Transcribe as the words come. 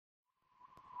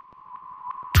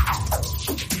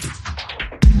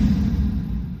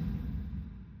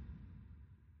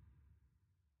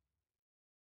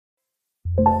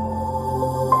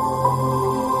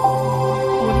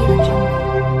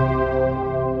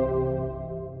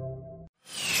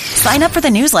Sign up for the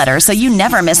newsletter so you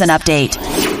never miss an update.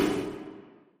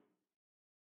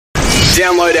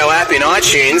 Download our app in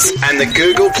iTunes and the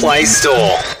Google Play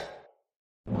Store.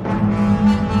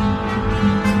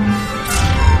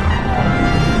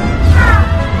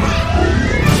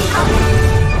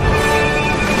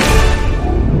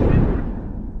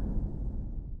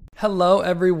 Hello,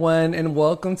 everyone, and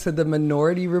welcome to the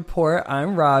Minority Report.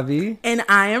 I'm Ravi. And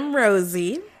I am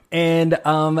Rosie. And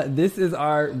this is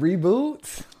our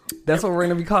reboot. That's what we're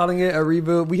going to be calling it, a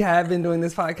reboot. We have been doing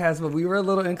this podcast, but we were a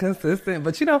little inconsistent.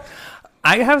 But, you know,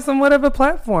 I have somewhat of a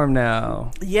platform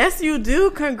now. Yes, you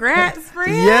do. Congrats,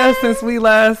 friend. Yeah, since we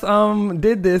last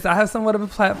did this, I have somewhat of a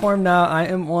platform now. I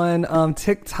am on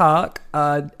TikTok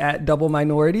at Double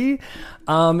Minority.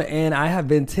 And I have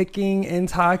been ticking and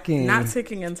talking. Not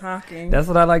ticking and talking. That's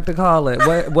what I like to call it.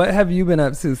 What have you been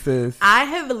up to, sis?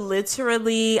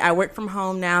 I work from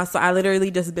home now, so I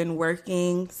literally just been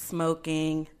working,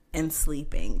 smoking, and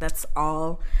sleeping. That's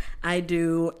all I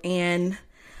do. And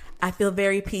I feel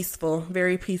very peaceful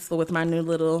with my new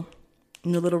little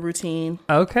routine.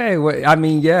 Okay. Well, I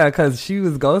mean, yeah, because she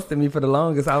was ghosting me for the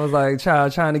longest. I was like,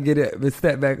 child, trying to get it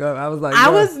step back up. I was like, I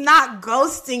was not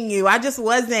ghosting you. I just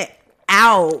wasn't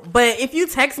out. But if you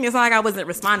text me, it's not like I wasn't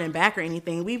responding back or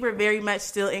anything. We were very much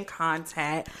still in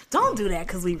contact. Don't do that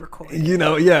because we recorded. You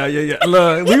know, yeah.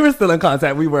 Look, we were still in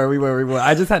contact. We were.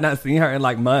 I just had not seen her in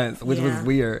like months, which was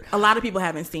weird. A lot of people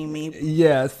haven't seen me.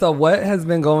 Yeah. So what has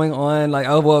been going on? Like,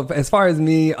 as far as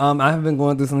me, I have been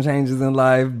going through some changes in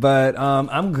life, but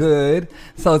I'm good.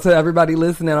 So to everybody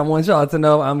listening, I want y'all to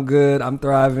know I'm good. I'm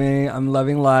thriving. I'm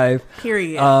loving life.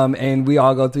 Period. And we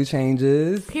all go through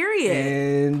changes. Period.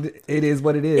 And it is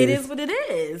what it is. It is what it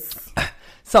is.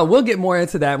 So we'll get more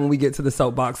into that when we get to the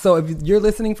soapbox. So if you're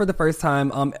listening for the first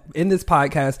time, in this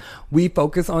podcast, we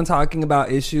focus on talking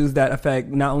about issues that affect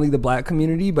not only the Black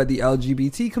community, but the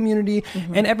LGBT community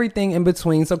and everything in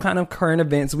between. So kind of current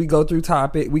events. We go through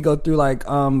like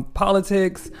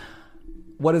politics.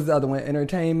 What is the other one?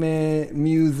 Entertainment,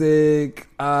 music.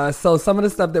 So some of the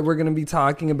stuff that we're going to be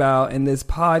talking about in this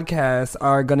podcast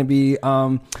are going to be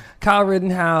Kyle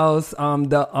Rittenhouse,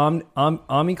 the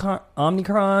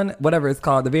Omicron, whatever it's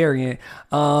called, the variant,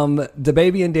 the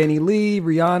baby and Danny Lee,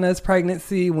 Rihanna's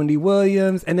pregnancy, Wendy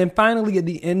Williams, and then finally at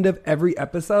the end of every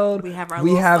episode, we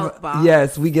have soapbox.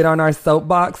 Yes, we get on our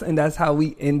soapbox, and that's how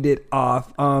we end it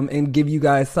off, and give you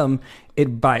guys some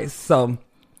advice. So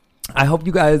I hope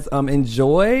you guys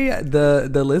enjoy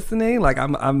the listening. Like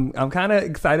I'm kind of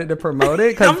excited to promote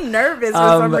it. 'Cause, I'm nervous for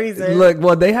some reason. Look,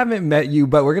 well, they haven't met you,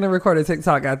 but we're gonna record a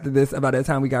TikTok after this about that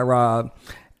time we got robbed,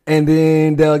 and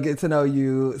then they'll get to know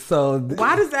you. So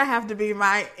why does that have to be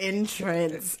my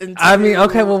entrance? I mean,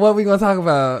 okay, well, what are we gonna talk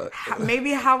about?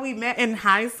 Maybe how we met in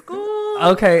high school.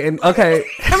 Okay. I mean,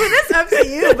 that's up to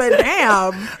you, but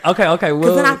damn. Okay. Well,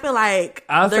 because then I feel like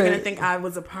they're gonna think I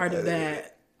was a part of that.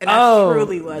 And I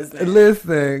truly wasn't.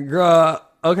 Listen, girl.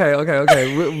 Okay.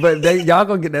 But y'all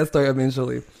gonna get that story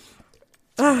eventually.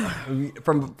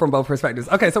 from both perspectives.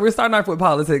 Okay, so we're starting off with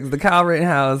politics. The Kyle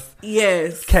Rittenhouse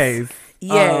case.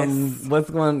 Yes. What's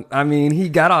going? I mean, he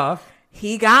got off.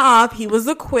 He was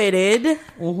acquitted.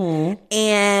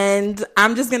 And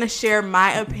I'm just gonna share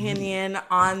my opinion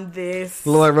on this.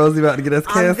 Lord, Rosie about to get us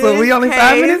canceled. We only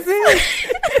 5 minutes in.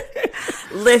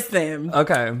 Listen.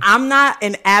 Okay. I'm not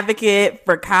an advocate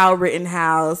for Kyle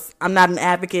Rittenhouse. I'm not an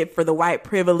advocate for the white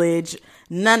privilege.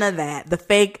 None of that. The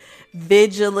fake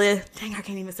vigilante. Dang, I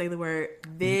can't even say the word.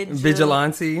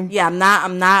 Vigilante. Yeah, I'm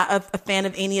not a fan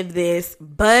of any of this.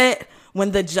 But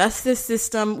when the justice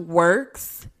system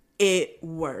works, it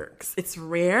works. It's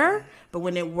rare, but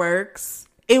when it works,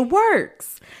 it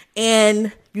works.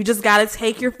 And you just got to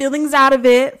take your feelings out of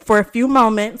it for a few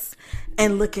moments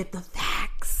and look at the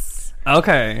facts.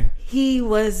 Okay. He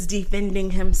was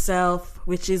defending himself,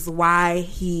 which is why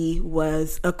he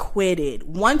was acquitted.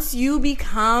 Once you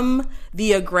become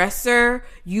the aggressor,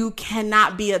 you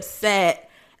cannot be upset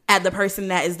at the person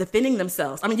that is defending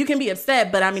themselves. I mean, you can be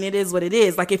upset, but I mean, it is what it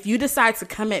is. Like, if you decide to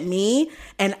come at me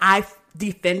and I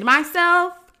defend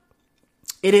myself,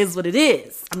 it is what it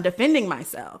is. I'm defending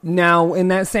myself. Now, in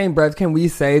that same breath, can we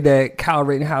say that Kyle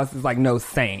Rittenhouse is like no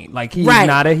saint? Like, he's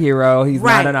not a hero. He's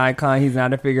not an icon. He's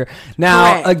not a figure.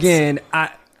 Now, again,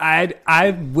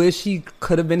 I wish he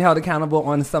could have been held accountable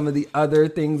on some of the other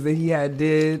things that he had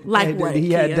did. Like what?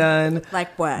 He had done.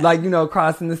 Like what? Like,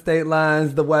 crossing the state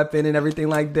lines, the weapon and everything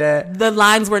like that. The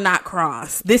lines were not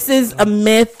crossed. This is a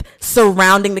myth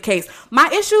surrounding the case. My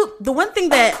issue, the one thing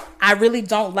that I really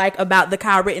don't like about the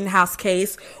Kyle Rittenhouse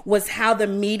case was how the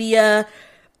media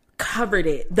covered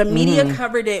it. The media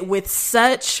covered it with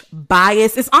such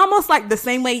bias. It's almost like the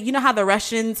same way, you know how the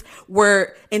Russians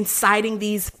were inciting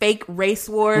these fake race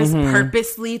wars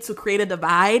purposely to create a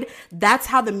divide? That's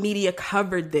how the media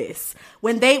covered this.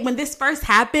 When this first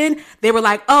happened, they were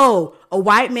like, oh, a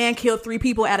white man killed 3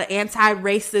 people at an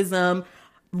anti-racism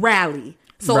rally.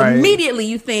 So immediately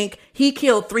you think he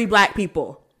killed 3 black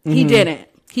people. He didn't.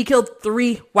 He killed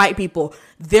 3 white people.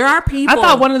 There are people. I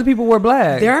thought one of the people were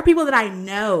black. There are people that I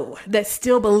know that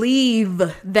still believe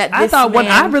that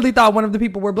I really thought one of the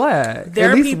people were black. There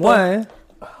At are least people, one.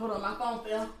 Hold on, my phone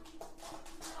fell.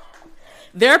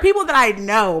 There are people that I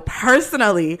know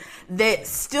personally that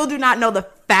still do not know the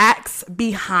facts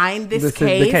behind this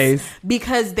case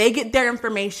because they get their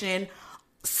information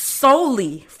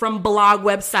solely from blog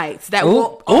websites that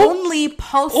will only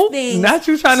post things not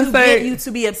you trying to get you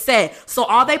to be upset. So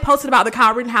all they posted about the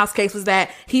Kyle Rittenhouse case was that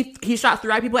he shot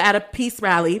 3 white people at a peace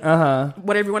rally,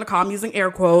 whatever you want to call them, using air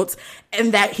quotes,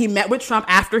 and that he met with Trump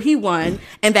after he won,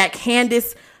 and that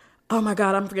Candace, oh my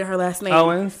God, I'm forgetting her last name.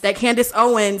 Owens. That Candace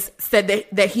Owens said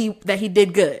that he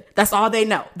did good. That's all they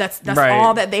know. That's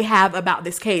all that they have about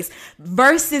this case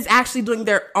versus actually doing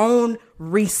their own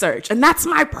research. And that's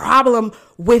my problem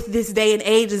with this day and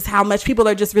age is how much people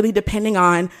are just really depending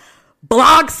on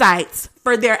blog sites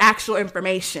for their actual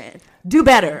information. Do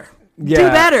better. Yeah, do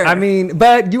better. I mean,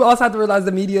 but you also have to realize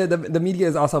the media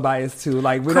is also biased too.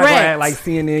 Like we're not going to act like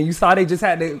CNN. You saw they just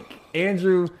had the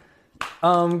Andrew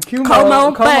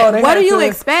Cuomo, but what do you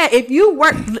expect if you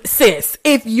work, sis?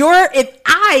 If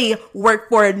I work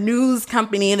for a news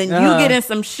company and then you get in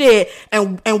some shit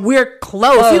and we're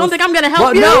close, you don't think I'm gonna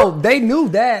help you? No, they knew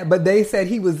that, but they said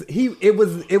it was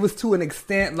to an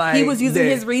extent like he was using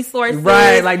his resources,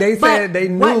 right? Like they said they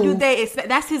knew. What do they expect?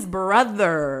 That's his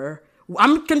brother.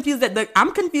 I'm confused at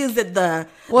the.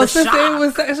 Well, since it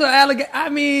was sexual allegation, I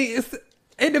mean,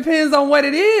 it depends on what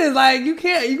it is. Like you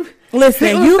can't.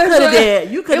 Listen, you could have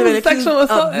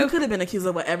been accused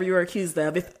of whatever you were accused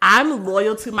of. If I'm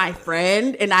loyal to my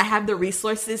friend and I have the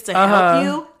resources to help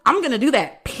you, I'm gonna do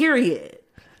that. Period.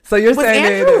 So you're saying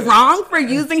Andrew wrong for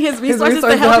using his resources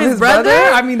to help his brother?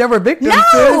 I mean, there were victims.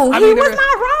 No, he was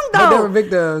not wrong though. But there were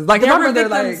victims. Like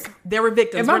there were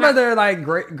victims. If my brother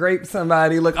raped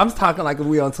somebody, look, I'm talking like if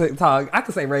we on TikTok. I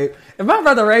could say rape. If my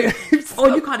brother raped,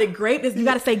 you called it grape? You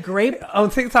got to say grape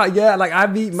on TikTok. Yeah, like I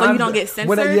beat my. So you don't get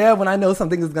censored. When I know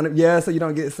something is gonna. So you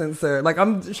don't get censored. Like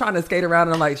I'm trying to skate around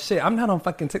and I'm like, shit, I'm not on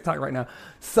fucking TikTok right now.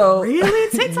 So really,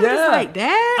 TikTok is like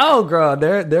that? Oh, girl,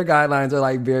 their guidelines are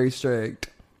like very strict.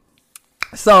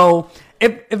 So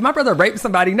if my brother raped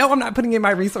somebody, no, I'm not putting in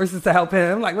my resources to help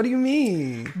him. Like, what do you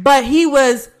mean? But he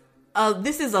was.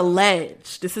 This is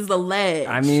alleged.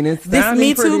 I mean, it's this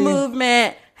Me Too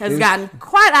movement has gotten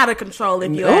quite out of control.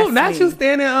 If you ask me. Not you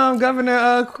standing,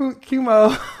 Governor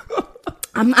Cuomo.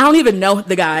 I don't even know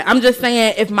the guy. I'm just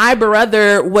saying, if my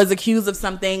brother was accused of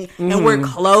something and we're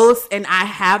close and I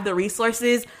have the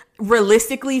resources.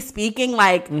 Realistically speaking,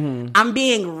 like I'm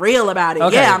being real about it.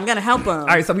 Okay. Yeah, I'm gonna help him. All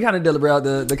right, so we kind of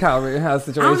deliberated the Kyle Rittenhouse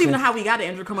situation. I don't even know how we got to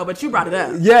Andrew Cuomo, but you brought it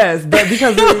up. Yes, but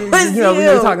because we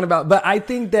were talking about. But I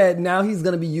think that now he's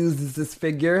gonna be used as this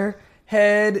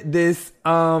figurehead. This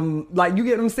like you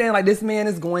get what I'm saying? Like this man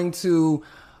is going to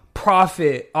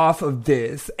profit off of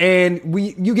this, and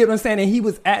you get what I'm saying? And he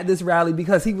was at this rally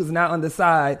because he was not on the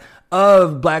side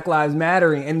of Black Lives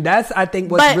Mattering, and that's I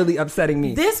think what's really upsetting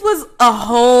me. This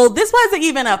wasn't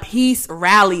even a peace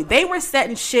rally. They were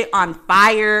setting shit on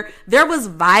fire. There was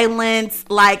violence.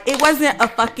 Like it wasn't a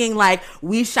fucking like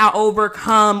we shall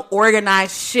overcome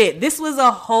organized shit. This was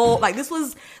some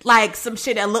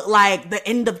shit that looked like the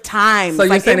end of time. So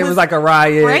you're saying it was like a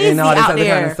riot and all this other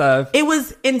kind of stuff. It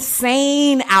was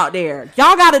insane out there.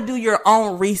 Y'all got to do your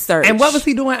own research. And what was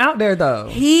he doing out there though?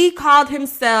 He called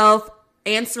himself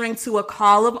answering to a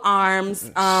call of arms.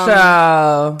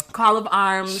 Call of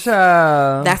arms.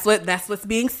 That's what's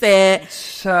being said.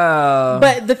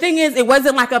 But the thing is, it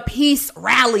wasn't like a peace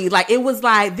rally. Like it was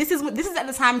like this is at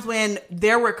the times when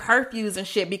there were curfews and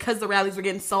shit because the rallies were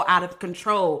getting so out of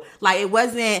control. Like it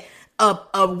wasn't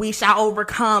a we shall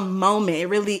overcome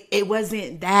moment. It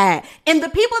wasn't that. And the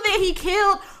people that he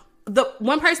killed. The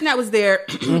one person that was there,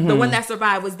 the one that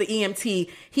survived was the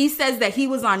EMT. He says that he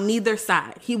was on neither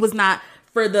side. He was not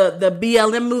for the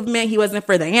BLM movement. He wasn't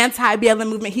for the anti-BLM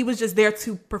movement. He was just there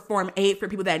to perform aid for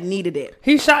people that needed it.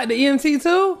 He shot the EMT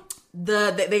too?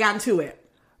 They got into it.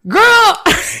 Girl,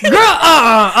 okay.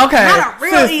 Not a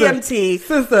real EMT.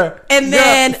 Sister. And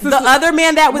then the other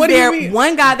man that was there,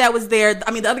 one guy that was there,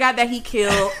 I mean, the other guy that he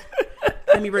killed,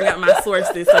 Let me bring out my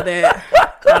sources so that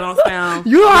I don't sound.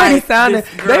 You already like sounded.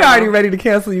 this girl. They already ready to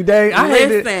cancel you, dang. I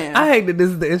hate that this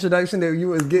is the introduction that you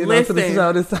was getting onto the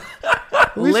show this time.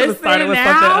 We should have started with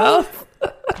something else.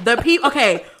 The people,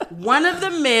 okay, one of the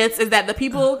myths is that the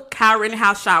people Kyle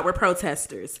Rittenhouse shot were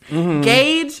protesters.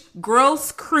 Gage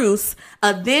Gross Cruz,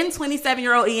 a then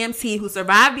 27-year-old EMT who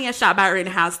survived being shot by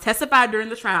Rittenhouse, testified during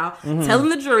the trial, telling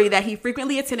the jury that he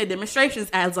frequently attended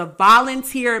demonstrations as a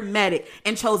volunteer medic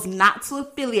and chose not to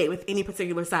affiliate with any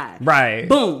particular side. Right.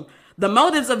 Boom. The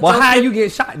motives of how you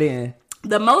get shot then?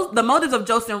 The motives of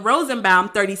Joseph Rosenbaum,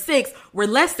 36, were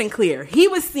less than clear. He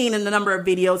was seen in a number of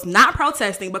videos not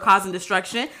protesting but causing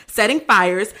destruction, setting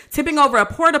fires, tipping over a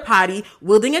porta potty,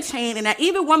 wielding a chain, and at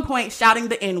even one point shouting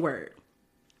the N-word.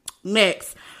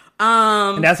 Next.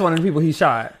 And that's one of the people he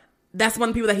shot. That's one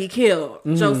of the people that he killed,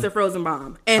 Joseph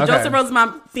Rosenbaum. And Joseph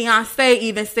Rosenbaum's fiance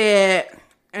even said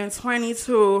in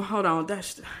 22, hold on,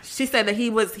 she said that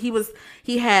he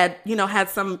had, had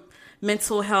some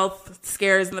mental health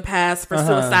scares in the past for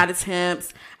suicide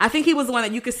attempts. I think he was the one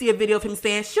that you could see a video of him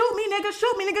saying, shoot me nigga,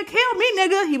 kill me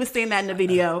nigga. He was saying that in the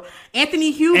video. Anthony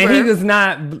Huber. And he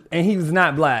was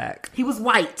not black. He was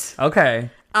white. Okay.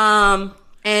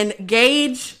 And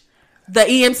Gage, the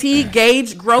EMT,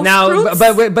 Gage Gross Now,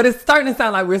 but it's starting to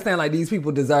sound like we're saying like these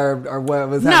people deserved or what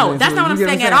was happening. No, that's not what I'm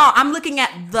saying at all. I'm looking at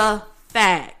the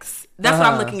facts. That's what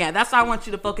I'm looking at. That's what I want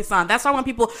you to focus on. That's what I want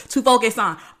people to focus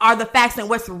on, are the facts and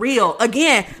what's real.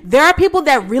 Again, there are people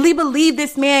that really believe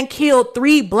this man killed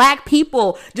 3 black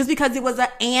people just because it was an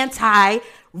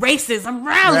anti-racism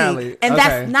rally. And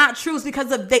that's not true. It's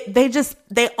because of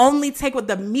they only take what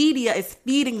the media is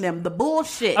feeding them, the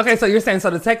bullshit. Okay, so you're saying, so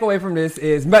the takeaway from this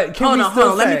is, but hold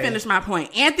on, let me finish my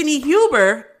point. Anthony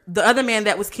Huber, the other man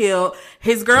that was killed,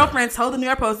 his girlfriend told the New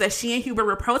York Post that she and Huber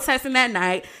were protesting that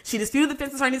night. She disputed the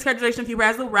defense attorney's characterization of Huber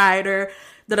as a rioter.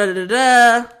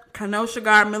 Kenosha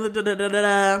guard, Miller.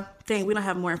 Dang, we don't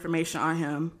have more information on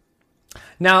him.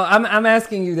 Now I'm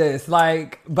asking you this,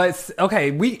 like, but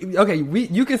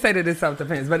you can say that it's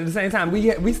self-defense, but at the same time,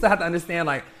 we still have to understand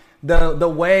like the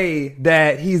way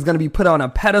that he's going to be put on a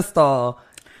pedestal.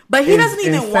 But he doesn't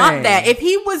even want that. If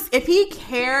he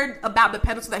cared about the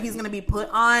pedestal that he's going to be put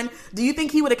on, do you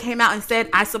think he would have came out and said,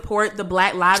 I support the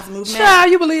Black Lives Movement? Sure,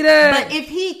 you believe that. But if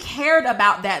he cared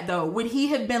about that, though, would he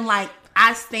have been like,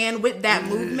 I stand with that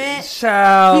movement?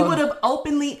 Sure. He would have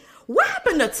openly... What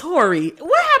happened to Tori?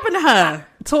 What happened to her?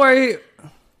 Tori...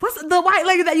 What's the white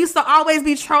lady that used to always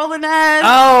be trolling us?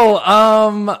 Oh,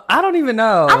 I don't even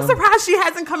know. I'm surprised she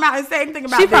hasn't come out and said anything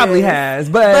about it. She probably has,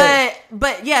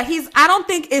 but yeah, I don't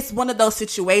think it's one of those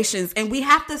situations, and we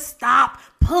have to stop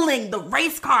pulling the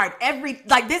race card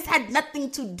this had nothing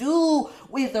to do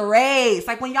with the race.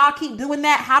 Like, when y'all keep doing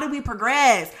that, how do we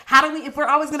progress? If we're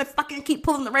always gonna fucking keep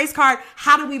pulling the race card,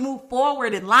 how do we move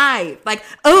forward in life? Like,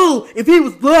 oh, if he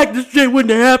was black, this shit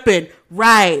wouldn't have happened.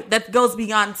 Right. That goes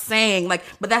beyond saying, like,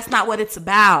 but that's not what it's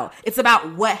about. It's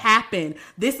about what happened.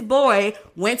 This boy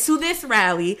went to this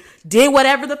rally, did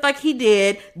whatever the fuck he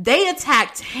did. They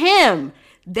attacked him.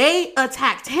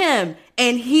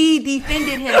 And he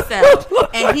defended himself.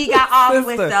 And he got off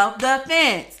with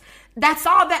self-defense. That's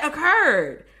all that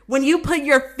occurred. When you put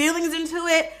your feelings into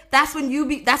it, that's when you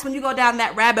go down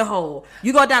that rabbit hole.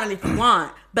 You go down it if you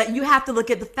want, but you have to look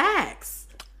at the facts.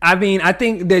 I mean, I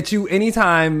think that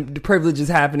anytime the privilege is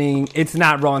happening, it's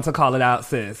not wrong to call it out,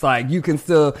 sis. Like, you can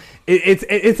still,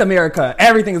 it's America.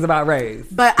 Everything is about race.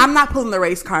 But I'm not pulling the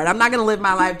race card. I'm not going to live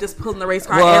my life just pulling the race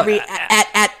card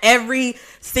at every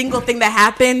single thing that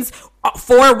happens.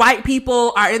 4 white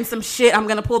people are in some shit. I'm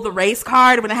going to pull the race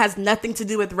card when it has nothing to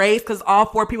do with race because all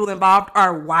 4 people involved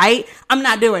are white. I'm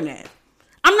not doing it.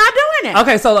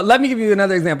 Okay, so let me give you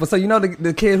another example. So,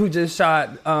 the kid who just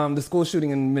shot the school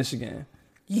shooting in Michigan.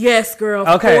 Yes, girl.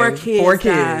 Okay, 4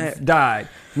 kids died.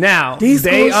 Now, these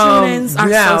school shootings are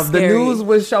so scary. The news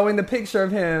was showing the picture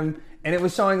of him, and it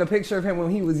was showing a picture of him when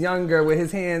he was younger with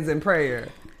his hands in prayer.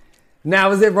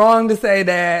 Now, is it wrong to say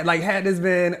that, like, had this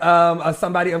been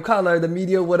somebody of color, the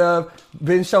media would have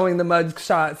been showing the mud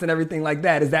shots and everything like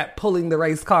that? Is that pulling the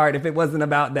race card if it wasn't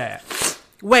about that?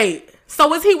 Wait. So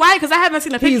was he white? Because I haven't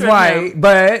seen a picture of him. He's white,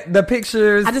 but the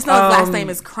pictures... I just know his last name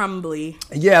is Crumbly.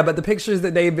 Yeah, but the pictures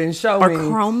that they've been showing...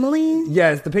 Or Crumbly?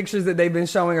 Yes, the pictures that they've been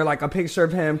showing are like a picture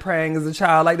of him praying as a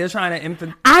child. Like, they're trying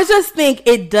to... I just think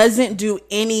it doesn't do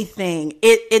anything.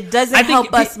 It doesn't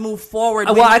help us move forward.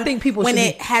 I think people when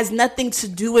it has nothing to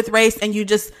do with race and you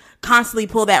just constantly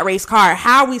pull that race card?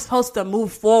 How are we supposed to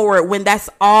move forward when that's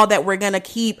all that we're going to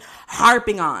keep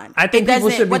harping on? I think people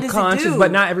should be conscious,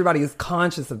 but not everybody is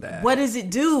conscious of that. What does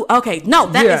it do? Okay, no,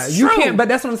 that is true. You can't, but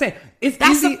that's what I'm saying. That's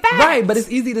easy, a fact. Right, but it's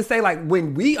easy to say, like,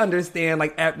 when we understand,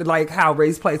 like how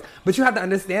race plays, but you have to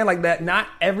understand, like, that not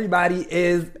everybody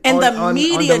is and the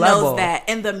media knows that,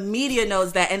 and the media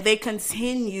knows that, and they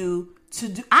continue to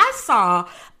do. I saw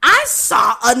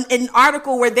an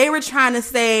article where they were trying to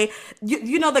say,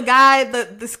 you know, the guy,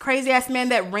 this crazy ass man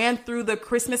that ran through the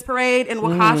Christmas parade in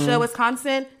Waukesha,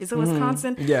 Wisconsin. Is it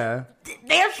Wisconsin? Yeah.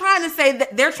 They're trying to say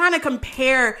that they're trying to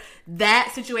compare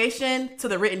that situation to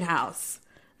the Rittenhouse.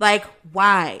 Like,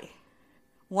 why?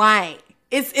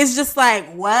 It's just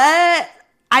like, what?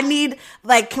 I need,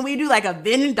 like, can we do like a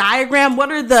Venn diagram?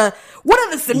 What are the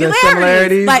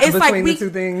similarities? Like, it's between the two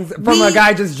things from a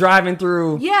guy just driving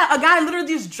through. Yeah, a guy literally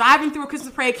just driving through a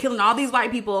Christmas parade, killing all these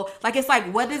white people. Like, it's like,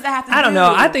 what does that have to do? I don't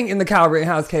know. I think in the Kyle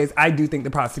Rittenhouse case, I do think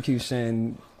the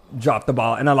prosecution dropped the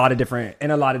ball in a lot of different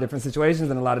situations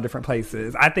in a lot of different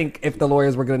places. I think if the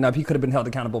lawyers were good enough, he could have been held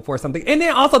accountable for something. And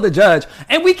then also the judge.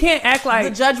 And we can't act like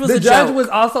the judge was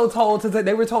also told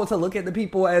they were told to look at the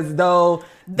people as though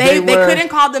they couldn't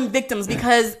call them victims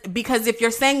because if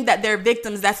you're saying that they're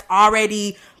victims, that's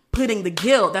already putting the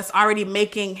guilt. That's already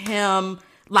making him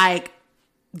like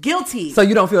guilty. So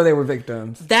you don't feel they were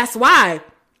victims? That's why.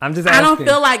 I'm just asking. I don't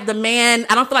feel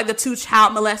like the two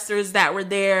child molesters that were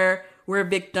there were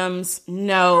victims.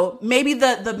 No, maybe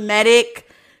the medic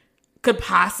could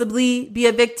possibly be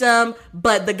a victim,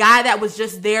 but the guy that was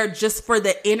just there just for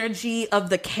the energy of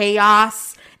the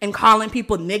chaos and calling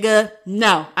people nigga,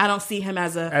 no, I don't see him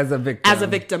as a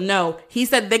victim. No, he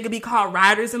said they could be called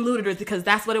rioters and looters because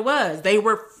that's what it was. They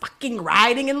were fucking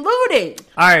rioting and looting.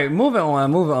 All right, moving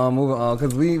on.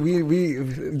 Because we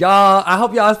y'all, I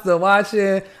hope y'all still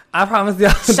watching. I promise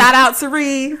y'all. Shout out to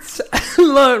Reed.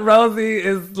 Look, Rosie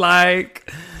is like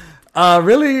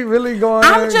really going.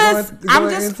 I'm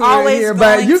just always here,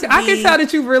 but I can tell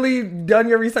that you've really done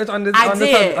your research on this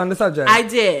on the subject. I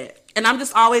did. And I'm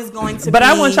just always going to But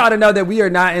I want y'all to know that we are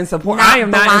not in support. I am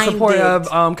not in support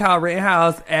of Kyle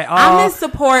Rittenhouse at all. I'm in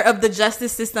support of the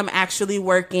justice system actually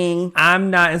working. I'm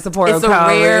not in support of Kyle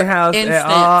Rittenhouse at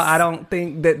all. I don't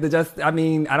think that the justice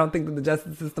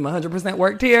system 100%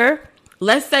 worked here.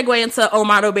 Let's segue into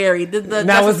Ahmaud Arbery. Did the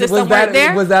justice system work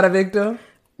there? Was that a victim?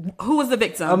 Who was the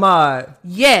victim? Ahmaud.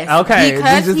 Yes. Okay.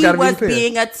 Because he was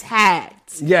being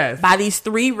attacked. Yes. By these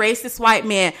three racist white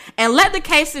men. And let the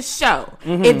cases show.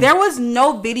 Mm-hmm. If there was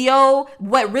no video,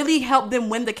 what really helped them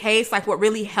win the case, like what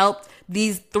really helped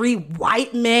these three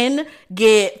white men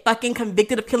get fucking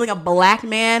convicted of killing a black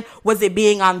man, was it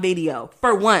being on video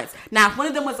for once. Now, if one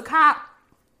of them was a cop,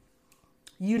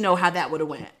 you know how that would have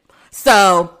went.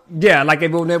 So yeah, like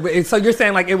so you're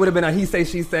saying like it would have been a he say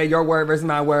she say, your word versus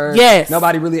my word. Yes,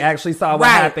 nobody really actually saw what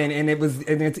happened, and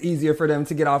it's easier for them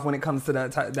to get off when it comes to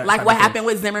that like what happened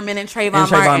with Zimmerman and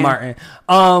Trayvon Martin.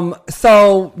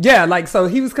 So yeah, like so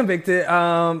he was convicted,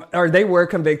 or they were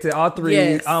convicted, all three.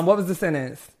 Yes. What was the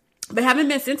sentence? They haven't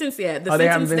been sentenced yet. They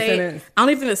haven't been sentenced? I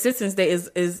don't even think the sentence date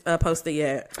is posted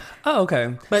yet. Oh,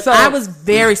 okay. But so, I was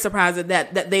very surprised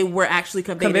that they were actually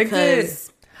convicted?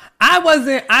 Because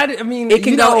I mean, it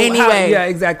can go anyway. Yeah,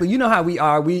 exactly. You know how we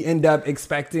are. We end up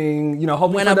expecting,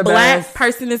 hoping when for the best. When a black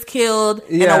person is killed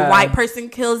and a white person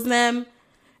kills them,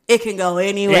 it can go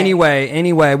anyway.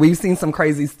 Anyway, we've seen some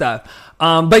crazy stuff.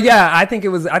 But yeah, I think it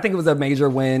was a major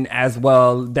win as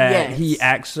well that he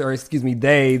actually, or excuse me,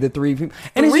 the three people,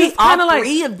 and it's just kind of like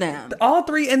three of them, all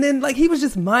three, and then like he was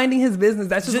just minding his business.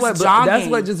 That's that's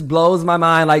what just blows my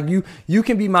mind. Like you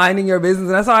can be minding your business,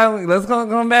 and that's why let's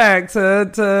come back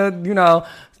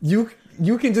to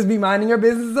you can just be minding your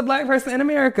business as a black person in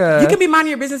America. You can be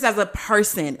minding your business as a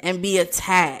person and be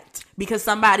attacked because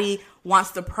somebody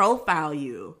wants to profile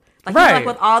you. Like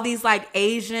with all these like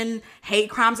Asian hate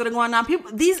crimes that are going on,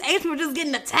 these Asian people are just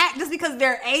getting attacked just because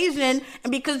they're Asian and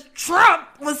because Trump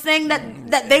was saying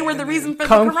that they were the reason for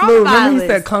the coronavirus. Remember he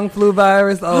said Kung Flu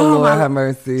virus? Oh Lord have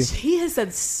mercy. He has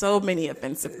said so many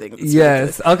offensive things.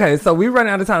 Yes. Okay, so we run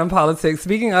out of time in politics.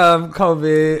 Speaking of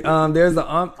COVID, there's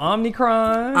an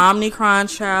Omicron. Omicron,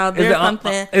 child. There's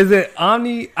something. Is it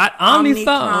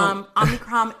Omicron?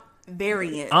 Omicron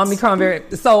variant. Omicron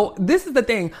variant. So this is the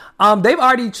thing. They've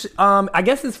already. I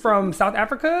guess it's from South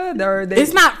Africa.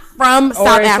 It's not from South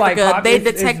Africa. Like they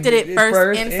detected it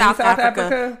first in South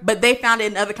Africa, but they found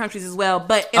it in other countries as well.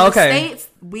 But in the States,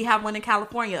 we have one in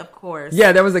California, of course.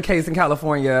 Yeah, there was a case in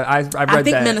California. I read that. I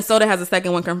think Minnesota has a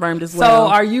second one confirmed as well.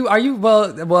 So are you?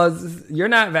 Well, you're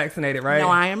not vaccinated, right? No,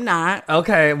 I am not.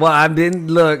 Okay. Well, I didn't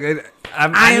look.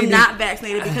 I am not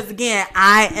vaccinated because, again,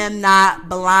 I am not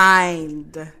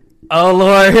blind. Oh,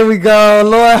 Lord, here we go.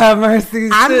 Lord have mercy.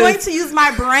 I'm going to use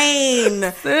my brain.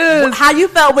 How you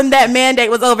felt when that mandate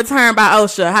was overturned by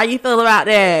OSHA? How you feel about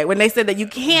that? When they said that you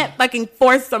can't fucking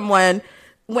force someone.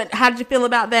 How did you feel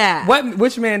about that?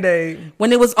 Which mandate?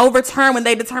 When it was overturned, when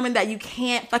they determined that you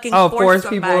can't fucking force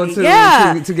people to get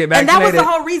vaccinated. And that was the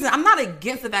whole reason. I'm not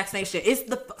against the vaccination. It's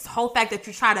the whole fact that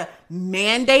you try to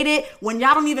mandate it when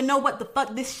y'all don't even know what the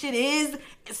fuck this shit is.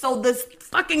 So this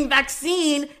fucking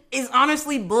vaccine is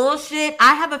honestly bullshit.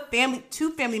 I have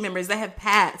two family members that have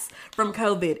passed from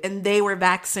COVID and they were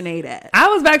vaccinated. I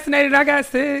was vaccinated. I got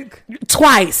sick.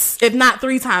 Twice, if not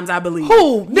 3 times, I believe.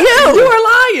 Who? You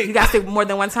were lying. You got sick more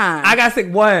than one time. I got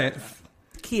sick once.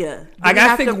 Kia. I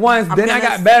got sick once, then I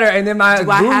got better, and then my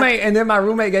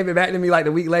roommate gave it back to me like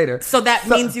the week later. So that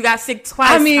means you got sick twice.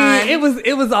 I mean,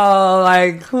 it was all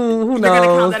like who knows? You're gonna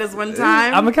count that as one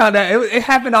time? I'm gonna count that. It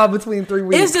happened all between 3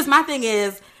 weeks. It's just my thing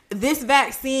is this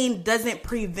vaccine doesn't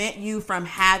prevent you from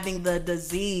having the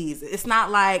disease. It's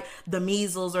not like the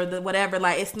measles or the whatever.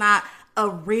 Like it's not a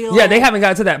real. Yeah, they haven't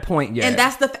got to that point yet, and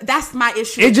that's my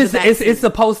issue. It's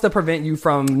supposed to prevent you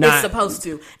from not. It's supposed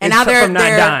to, and now they're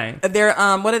dying. They're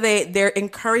what are they? They're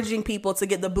encouraging people to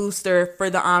get the booster for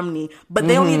the Omni, but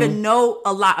they don't even know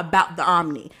a lot about the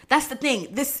Omni. That's the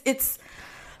thing.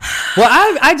 Well,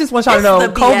 I just want y'all to know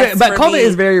COVID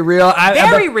is very real.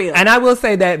 Very real. And I will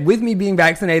say that with me being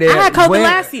vaccinated, I had COVID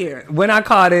last year when I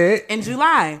caught it in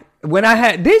July.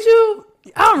 Did you?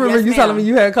 I don't remember you telling me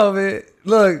you had COVID.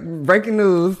 Look, breaking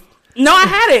news. No, I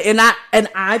had it, and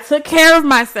I took care of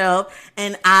myself,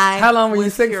 and How long were you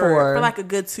sick for? For like a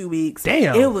good 2 weeks.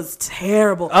 Damn, it was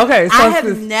terrible. Okay, so I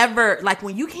have never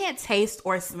when you can't taste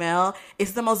or smell,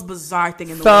 it's the most bizarre thing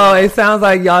in the world. So it sounds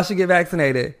like y'all should get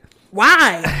vaccinated.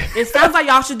 Why? It sounds like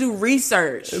y'all should do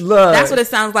research. Look, that's what it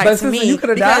sounds like to me. You could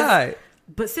have died.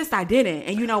 But sis, I didn't.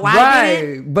 And you know why I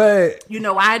didn't? But you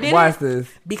know why I didn't? Watch this.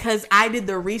 Because I did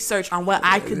the research on what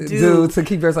I could do to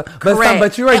keep yourself. Correct.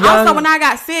 But you're and young. Also, when I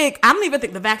got sick, I don't even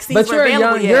think the vaccines were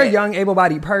available yet. You're a young,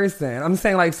 able-bodied person. I'm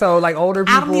saying older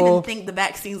people. I don't even think the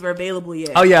vaccines were available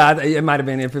yet. Oh yeah, it might have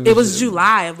been. It was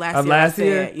July of last year. Last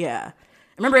year? Yeah.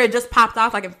 Remember, it just popped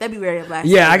off in February of last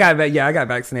year. Yeah, I got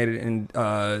vaccinated in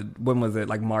when was it?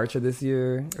 Like March of this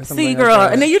year or something. See, girl,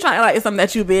 and then you're trying to it's something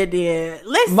that you did.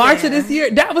 Listen, March of this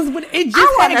year. That was when it just.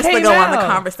 I want us to go on the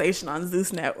conversation on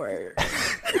Zeus Network.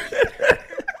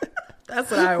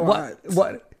 That's what I want.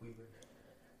 What?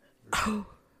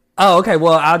 Oh, okay.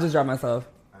 Well, I'll just drop myself.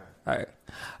 All right,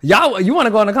 y'all. You want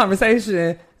to go on a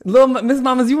conversation? Little Miss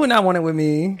Mamas, you would not want it with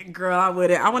me. Girl, I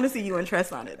wouldn't. I want to see you and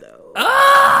Tress on it, though.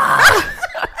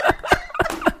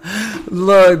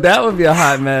 Look, that would be a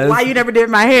hot mess. Why you never did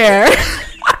my hair?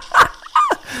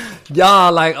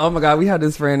 Y'all, oh my God, we had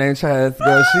this friend named Tress.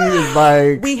 Girl, she is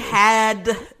like...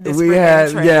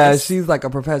 Yeah, she's like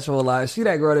a perpetual lie. She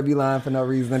that girl that be lying for no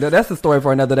reason. That's a story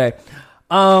for another day.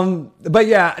 But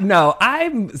yeah, no,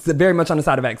 I'm very much on the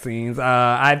side of vaccines.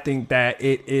 I think that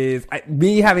it is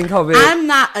me having COVID. I'm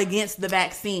not against the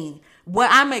vaccine. What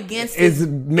I'm against is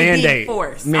mandate.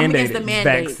 Force. I'm against the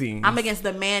mandate. Vaccines. I'm against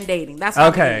the mandating. That's what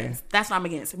I'm against. That's what I'm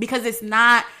against. Because it's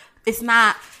not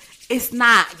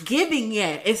giving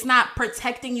yet. It's not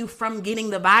protecting you from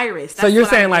getting the virus. That's so you're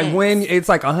saying when it's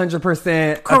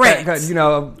 100%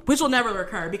 correct, which will never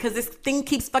occur because this thing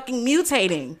keeps fucking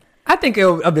mutating. I think it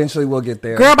eventually will get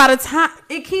there. Girl, by the time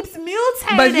it keeps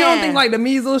mutating. But you don't think the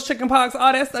measles, chickenpox,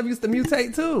 all that stuff used to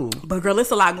mutate too? But girl,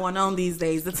 there's a lot going on these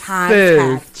days. The times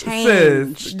have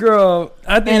changed. Girl,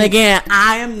 I think. And again,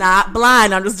 I am not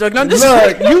blind. I'm just joking.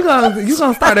 Look, you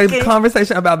gonna start a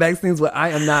conversation about vaccines with I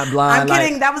am not blind. I'm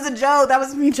kidding. That was a joke. That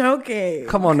was me joking.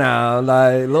 Come on now,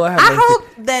 Lord have mercy. I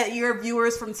hope that your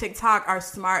viewers from TikTok are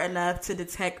smart enough to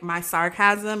detect my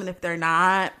sarcasm, and if they're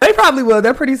not, they probably will.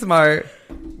 They're pretty smart.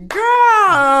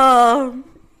 Girl,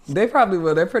 they probably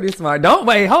will. They're pretty smart.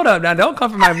 Hold up now. Don't come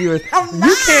for my viewers. You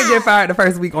can't get fired the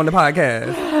first week on the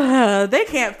podcast. They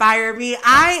can't fire me.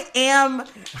 I am.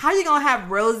 How you gonna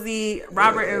have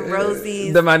Robert and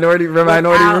Rosie? The minority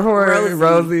report.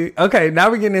 Rosie. Okay, now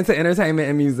we're getting into entertainment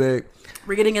and music.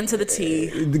 We're getting into the tea.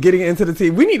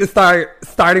 We need to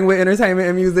starting with entertainment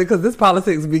and music because this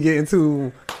politics be getting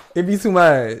too. It be too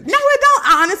much. No, it don't.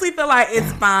 honestly feel like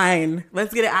it's fine.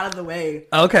 Let's get it out of the way.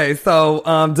 Okay, so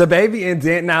DaBaby and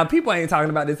Dan. Now people ain't talking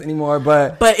about this anymore,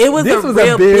 but it was this was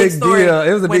a big story deal.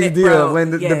 It was a big deal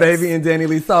when yes. DaBaby and Danny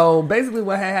Lee. So basically,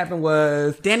 what had happened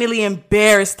was Danny Lee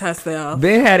embarrassed herself.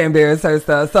 Ben had embarrassed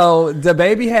herself. So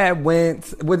DaBaby had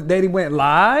went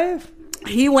live.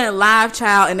 He went live,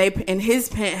 child, and they in his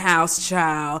penthouse,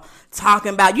 child,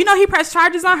 talking about, he pressed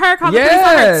charges on her, called the police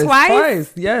on her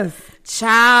twice. Yes.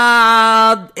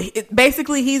 Child,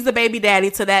 basically he's the baby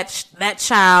daddy to that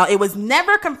child. It was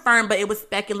never confirmed, but it was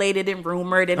speculated and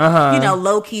rumored, and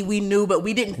low key we knew, but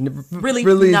we didn't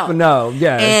really know.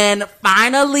 Yeah. And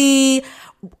finally,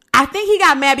 I think he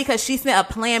got mad because she sent a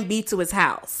plan B to his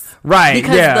house, right?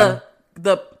 Because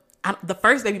the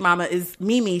first baby mama is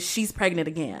Mimi. She's pregnant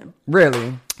again.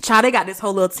 Really? Child, they got this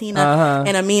whole little Tina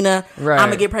and Amina. Right. I'm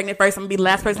gonna get pregnant first. I'm gonna be the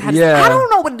last person. I don't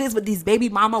know what it is with these baby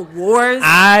mama wars.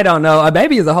 I don't know. A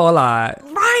baby is a whole lot.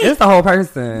 Right. It's the whole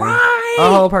person. Right. A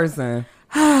whole person.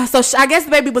 So I guess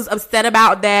the baby was upset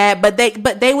about that, but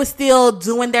they were still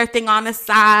doing their thing on the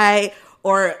side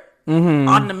or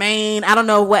on the main. I don't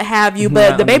know what have you,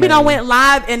 but the baby went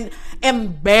live and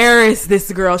embarrassed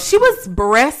this girl. She was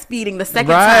breastfeeding the second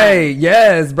time. Right,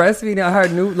 yes, breastfeeding her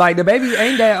new, like, the baby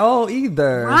ain't that old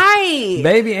either. Right.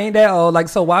 Baby ain't that old. Like,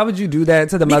 so why would you do that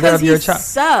to the mother of your child?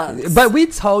 Sucks. But we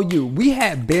told you,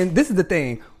 this is the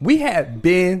thing, we had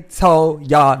been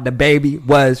told y'all the baby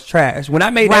was trash. When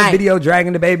I made that video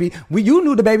dragging the baby, you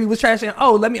knew the baby was trash. And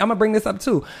I'm gonna bring this up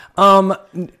too.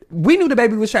 We knew the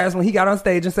baby was trash when he got on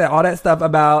stage and said all that stuff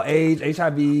about AIDS,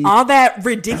 HIV, all that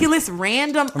ridiculous,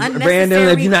 random,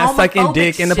 unnecessary, if you're not sucking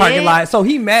dick in the parking lot. So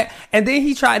he met, and then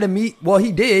he tried to meet. Well,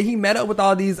 he did. He met up with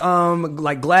all these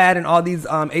like GLAAD and all these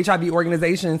HIV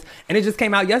organizations, and it just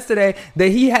came out yesterday that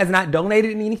he has not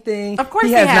donated anything. Of course,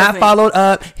 he has not followed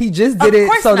up. He just did it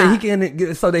so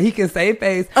that he can save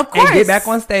face and get back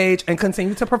on stage and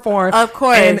continue to perform. Of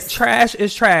course, and trash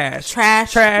is trash.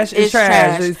 Trash is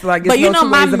trash. It's like, it's no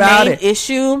two ways about it.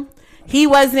 Issue, he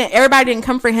wasn't. Everybody didn't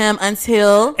come for him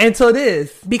until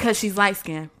this, because she's light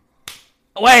skinned.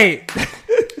 Wait,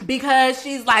 because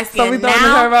she's light So skinned.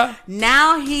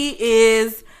 Now he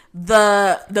is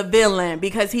the villain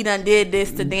because he done did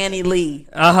this to Danny Lee.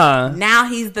 Now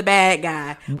he's the bad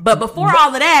guy. But before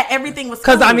all of that, everything was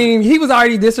cool. Because I mean, he was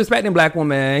already disrespecting black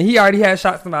women. He already had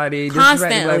shot somebody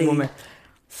disrespecting black women.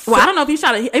 Well, I don't know if he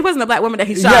shot it. It wasn't a black woman that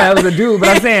he shot. Yeah, it was a dude. But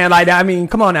I'm saying, like, I mean,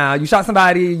 come on now. You shot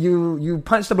somebody. You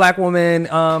punched a black woman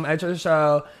at your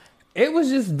show. It was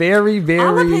just very, very.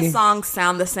 All of his songs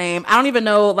sound the same. I don't even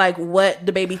know like what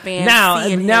the baby fans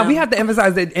see in now him. We have to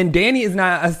emphasize that, and Danny is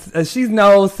not. She's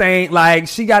no saint. Like,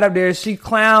 she got up there, she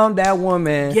clowned that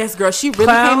woman. Yes, girl, she really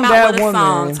came out with a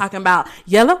song talking about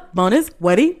yellow bonus,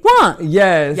 what he want.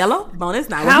 Yes, yellow bonus,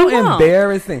 not what he want. How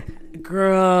embarrassing,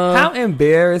 girl. How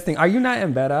embarrassing. Are you not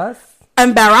embarrassed?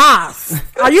 Embarrassed.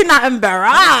 Are you not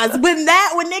embarrassed? When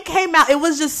it came out, it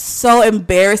was just so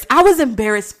embarrassed. I was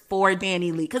embarrassed for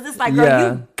Danny Lee because it's like,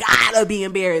 girl, you gotta be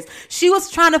embarrassed. She was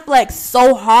trying to flex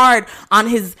so hard on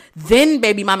his then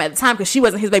baby mama at the time because she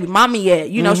wasn't his baby mama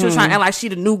yet. She was trying to act like she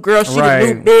the new girl, she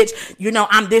the new bitch.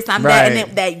 I'm this, I'm that, and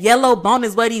then that yellow bone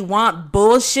is what he want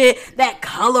bullshit. That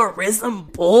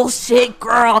colorism bullshit,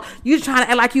 girl. You trying to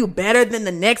act like you better than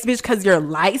the next bitch because you're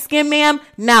light skinned, ma'am.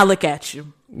 Now look at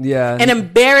you. Yeah, an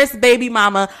embarrassed baby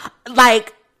mama.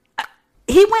 Like,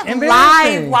 he went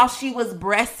live while she was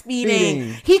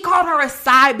breastfeeding. He called her a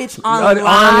side bitch on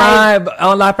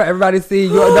live for everybody to see.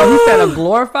 He said a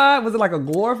glorified. Was it like a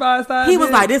glorified side? He was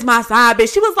like, "This my side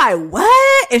bitch." She was like,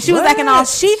 "What?" And she was acting all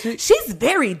she's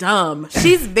very dumb.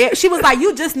 She was like,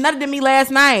 "You just nutted at me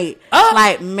last night."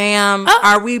 Like, ma'am,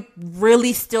 are we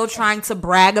really still trying to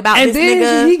brag about this nigga? And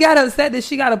then he got upset that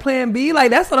she got a plan B. Like,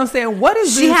 that's what I'm saying. What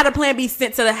is she had a plan B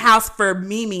sent to the house for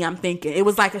Mimi? I'm thinking it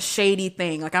was like a shady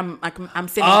thing. Like, I'm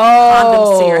sending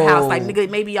condoms to your house. Like, nigga,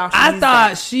 maybe y'all should use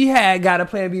thought she had got a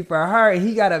plan B for her, and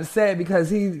he got upset because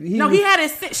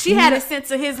she had it sent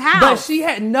to his house. But she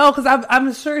had because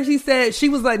I'm sure he said, she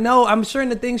was like, no, I'm sure in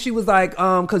the thing she was like,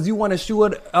 because you want to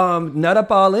shoot nut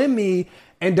up all in me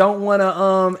and don't want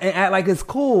to and act like it's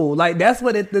cool. Like, that's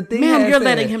what the thing. Ma'am, you're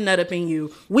letting him nut up in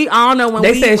you. We all know when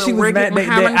they said she was mad.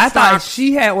 I thought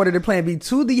she had ordered a plan B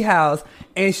to the house,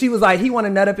 and she was like, he want to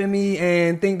nut up in me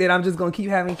and think that I'm just gonna keep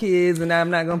having kids and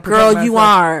I'm not gonna. Girl, you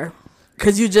are.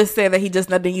 Because you just said that he just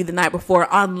nutted you the night before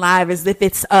on live as if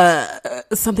it's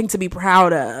something to be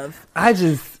proud of. I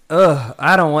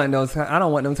don't want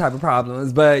them type of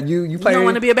problems. But you play. You don't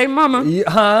want to be a baby mama,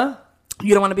 huh?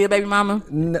 You don't want to be a baby mama?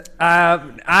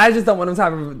 I just don't want them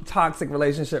type of toxic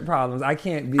relationship problems. I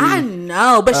can't be. I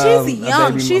know, but she's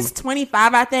young. She's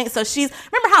 25, I think. So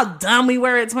remember how dumb we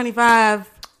were at 25?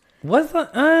 What's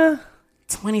the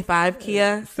 25,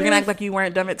 Kia? You're gonna act like you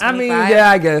weren't dumb at 25? I mean, yeah,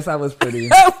 I guess I was pretty.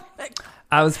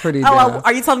 I was pretty dumb. Oh,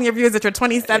 are you telling your viewers that you're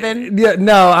 27? Yeah,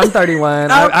 no, I'm 31.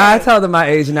 Okay. I tell them my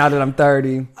age now that I'm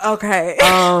 30. Okay.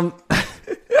 Well,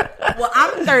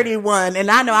 I'm 31,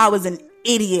 and I know I was an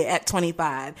idiot at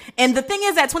 25. And the thing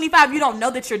is, at 25, you don't know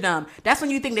that you're dumb. That's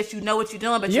when you think that you know what you're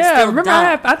doing, but you're still remember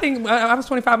dumb. I think I was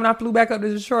 25 when I flew back up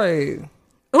to Detroit.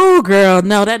 Ooh, girl,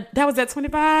 no, that was at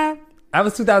 25. I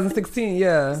was 2016.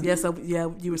 Yeah. Yeah. So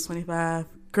you was 25.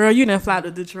 Girl, you didn't fly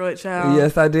to Detroit, child.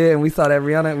 Yes, I did, and we saw that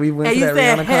Rihanna. We went to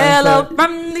that Rihanna hello concert.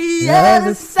 From the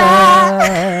other side.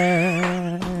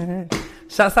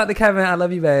 Shouts out to Kevin. I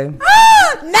love you, babe.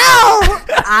 No,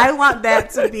 I want that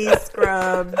to be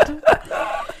scrubbed.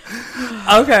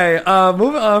 Okay,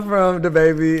 moving on from the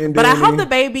baby and but Danny. I hope the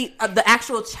baby, the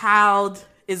actual child,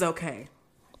 is okay.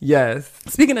 Yes.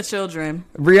 Speaking of children,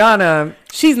 Rihanna,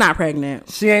 she's not pregnant.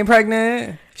 She ain't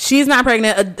pregnant. She's not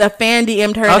pregnant. A fan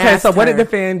DM'd her. Okay, so what her. did the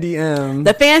fan DM?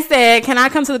 The fan said, "Can I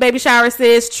come to the baby shower,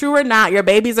 sis? True or not, your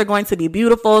babies are going to be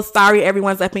beautiful. Sorry,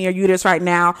 everyone's left in your uterus right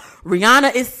now."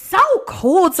 Rihanna is so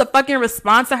cool to fucking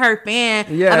respond to her fan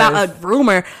about a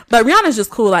rumor, but Rihanna's just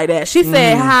cool like that. She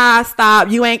said, "Hi, stop.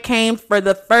 You ain't came for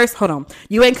the first. Hold on.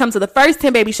 You ain't come to the first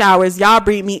 10 baby showers. Y'all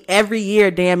breed me every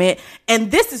year. Damn it." And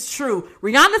this is true.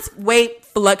 Rihanna's weight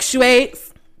fluctuates.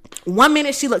 1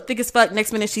 minute she look thick as fuck.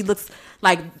 Next minute she looks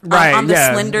like on the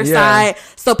slender side.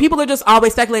 So people are just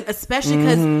always speculating, especially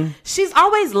because she's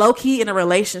always low key in a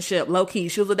relationship. Low key.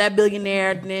 She was with that billionaire,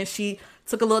 and then she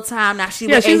took a little time. Now she's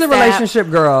a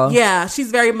relationship girl. Yeah, she's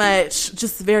very much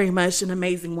an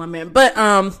amazing woman. But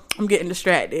I'm getting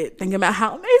distracted thinking about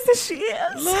how amazing she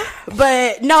is.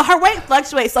 But no, her weight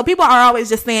fluctuates. So people are always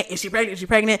just saying, "Is she pregnant? Is she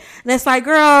pregnant?" And it's like,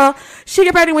 girl, she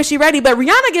get pregnant when she's ready. But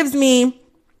Rihanna gives me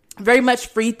very much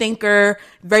free thinker,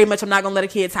 very much I'm not gonna let a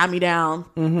kid tie me down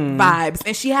vibes.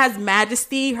 And she has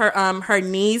Majesty, her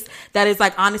niece, that is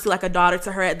like honestly like a daughter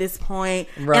to her at this point.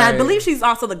 Right. And I believe she's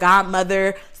also the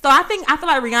godmother. So I feel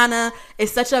like Rihanna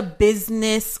is such a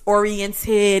business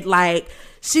oriented, like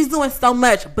she's doing so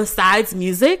much besides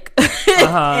music.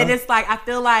 And it's like I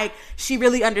feel like she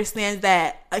really understands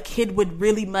that a kid would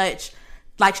really much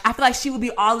like, I feel like she would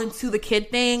be all into the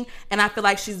kid thing, and I feel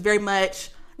like she's very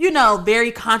much,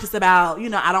 very conscious about,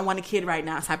 I don't want a kid right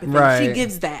now type of thing. Right. She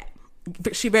gives that.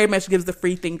 She very much gives the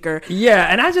free thinker. Yeah,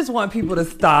 and I just want people to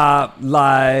stop,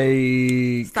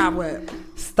 like... Stop what?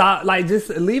 Stop, like, just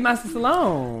leave my sister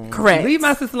alone. Correct. Leave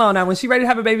my sister alone. Now, when she ready to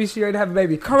have a baby, she ready to have a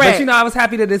baby. Correct. But, I was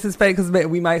happy that this is fake because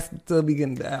we might still be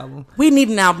getting the album. We need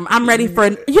an album. I'm ready for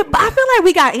it. Yeah, but I feel like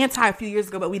we got Anti a few years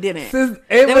ago, but we didn't.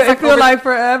 It feels like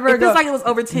forever ago. It feels like it was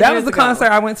over 10 years ago. That was the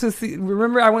concert I went to see.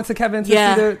 Remember, I went to Kevin to see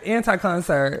the Anti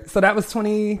concert. So that was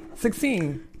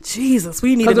 2016. Jesus,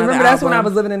 we need another remember, album. that's when I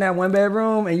was living in that one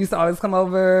bedroom and used to always come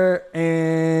over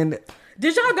and...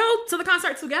 Did y'all go to the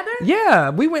concert together? Yeah,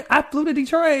 we went. I flew to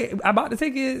Detroit. I bought the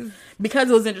tickets.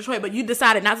 Because it was in Detroit, but you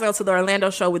decided not to go to the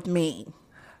Orlando show with me.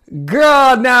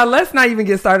 Girl, now let's not even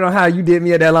get started on how you did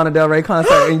me at that Lana Del Rey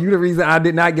concert and you the reason I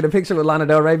did not get a picture with Lana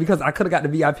Del Rey because I could have got the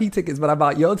VIP tickets, but I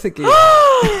bought your ticket. What?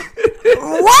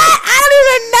 I don't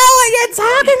even know what you're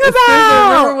talking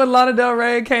about. Remember when Lana Del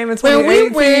Rey came in 2018? When we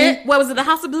went, what was it, the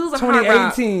House of Blues or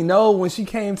 2018. No, when she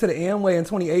came to the Amway in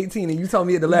 2018 and you told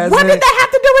me at the last minute. What did that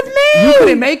have to do with me? You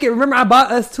couldn't make it. Remember, I bought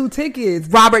us 2 tickets.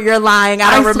 Robert, you're lying.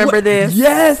 I don't remember this.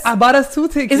 Yes, I bought us 2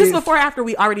 tickets. Is this before or after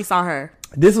we already saw her?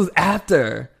 This was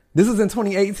after. This was in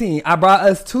 2018. I brought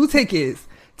us 2 tickets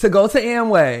to go to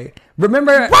Amway.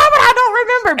 Remember? Robert, I don't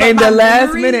remember. But in the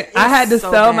last minute, I had to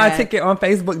sell my ticket on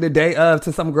Facebook the day of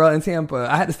to some girl in Tampa.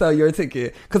 I had to sell your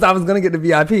ticket because I was going to get the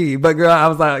VIP. But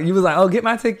girl, you was like, oh, get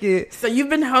my ticket. So you've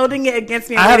been holding it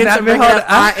against me. I have not been holding it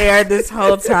on air this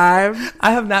whole time. I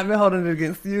have not been holding it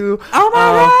against you. Oh my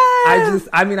God.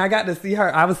 I got to see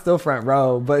her. I was still front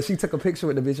row, but she took a picture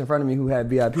with the bitch in front of me who had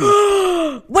VIP.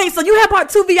 Wait, so you had bought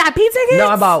 2 VIP tickets? No,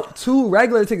 I bought 2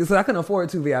 regular tickets because I couldn't afford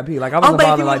 2 VIP. Like I wasn't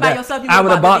bothering like that. Yourself, I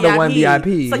would have bought the one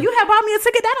VIP. So you had bought me a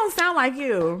ticket? That don't sound like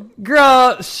you.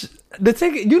 Girl, the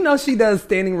ticket, she does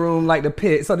standing room like the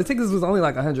pit. So the tickets was only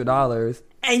like $100.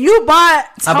 And you bought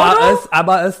total? I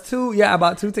bought us 2. Yeah, I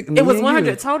bought 2 tickets. It was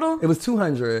 100 total? It was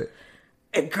 200.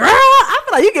 Girl, I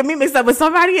feel like you get me mixed up with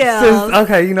somebody else. Sis,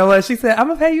 okay, you know what? She said, I'm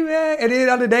going to pay you back. And then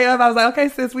on the day of, I was like, okay,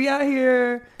 sis, we out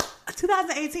here.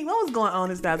 2018. What was going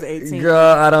on in 2018? Girl,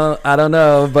 I don't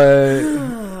know, but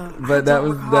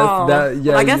that.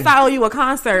 Yeah, well, I guess I owe you a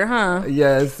concert, huh?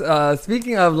 Yes.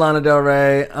 Speaking of Lana Del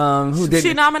Rey,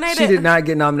 she nominated? She did not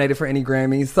get nominated for any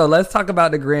Grammys. So let's talk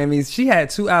about the Grammys. She had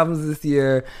 2 albums this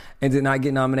year and did not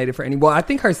get nominated for any. Well, I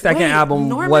think her second album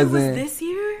Norman wasn't was this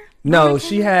year. No,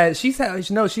 she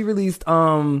released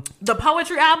the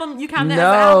poetry album. You count that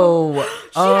no, as an album?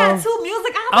 She had 2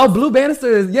 music albums. Oh, Blue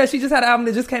Banisters. Yeah, she just had an album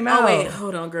that just came out. Oh wait,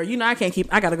 hold on, girl. You know I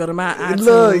gotta go to my iTunes.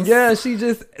 Look, yeah,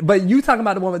 but you talking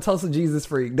about the one with Tulsa Jesus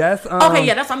Freak. That's okay,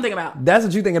 yeah, that's what I'm thinking about. That's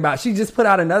what you think about. She just put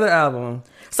out another album.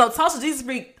 So Tulsa Jesus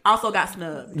Freak also got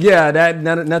snubbed. Yeah,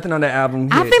 nothing on that album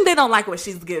hit. I think they don't like what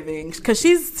she's giving because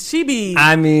she be.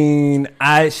 I mean,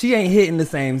 she ain't hitting the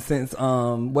same since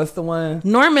what's the one?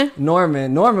 Norman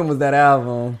was that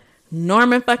album.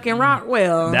 Norman fucking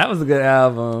Rockwell. That was a good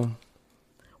album.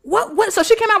 What? So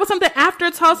she came out with something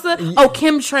after Tulsa? Oh,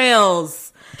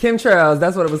 Chemtrails. Chemtrails,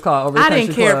 that's what it was called. I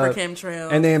didn't care for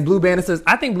Chemtrails. And then Blue Banisters.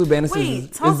 I think Blue Banisters.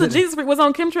 Wait, Tulsa Jesus Freak was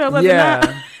on Chemtrails. Wasn't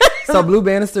it? So Blue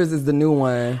Banisters is the new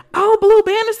one. Oh, Blue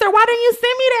Banister! Why didn't you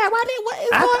send me that? What is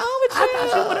going on with you? I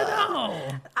thought you would have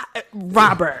known.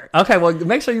 Robert. Okay, well,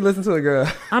 make sure you listen to it, girl.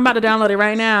 I'm about to download it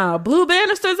right now. Blue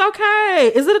Banister's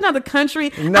okay. Is it another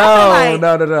country? No.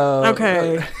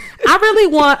 Okay. I really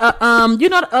want you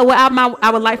know what album I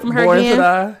would like from her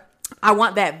again? I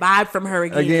want that vibe from her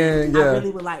again. Yeah. I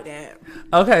really would like that.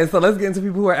 Okay, so let's get into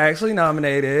people who are actually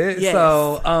nominated. Yes.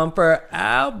 So, for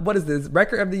what is this?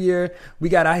 Record of the Year, we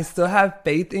got I Still Have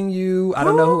Faith in You. I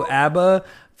don't know who. ABBA.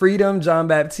 Freedom, John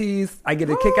Baptiste. I Get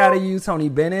a Kick Out of You, Tony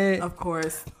Bennett. Of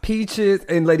course. Peaches,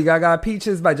 and Lady Gaga.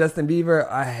 Peaches by Justin Bieber.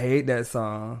 I hate that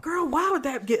song. Girl, why would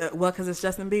that get... Well, because it's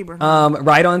Justin Bieber.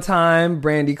 Right on Time,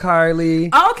 Brandy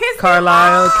Carly. Oh, Kiss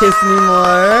Carlisle, Me More. Kiss Me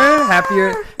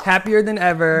More. Happier Than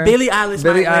Ever. Billie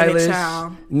Eilish.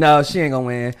 Child. No, she ain't gonna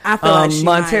win. I feel like she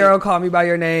Montero, might. Call Me By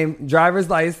Your Name.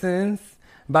 Driver's License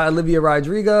by Olivia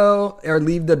Rodrigo, or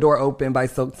Leave the Door Open by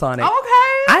Silk Sonic. Okay.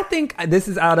 I think this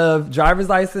is out of Driver's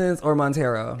License or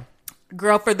Montero.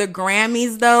 Girl, for the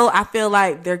Grammys, though, I feel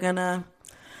like they're gonna...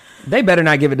 They better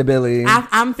not give it to Billie.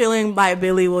 I'm feeling like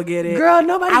Billie will get it. Girl,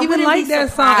 nobody even liked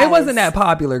that song. It wasn't that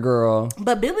popular, girl.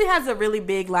 But Billie has a really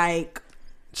big, like...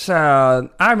 Child,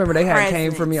 I remember they had presence.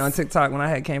 Came For Me on TikTok when I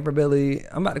had Came For Billie.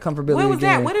 I'm about to come for Billie What was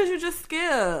again. that? What did you just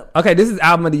skip? Okay, this is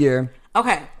Album of the Year.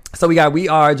 Okay. So we got We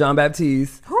Are, John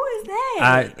Baptiste. Who is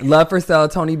that? Love for Sale,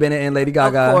 Tony Bennett and Lady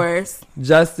Gaga. Of course.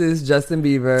 Justice, Justin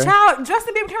Bieber. Child,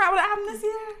 Justin Bieber came out with an album this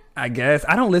year? I guess.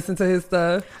 I don't listen to his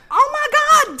stuff. Oh my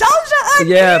God, Doja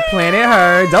again. Yeah, Planet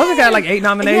Her. Doja got like 8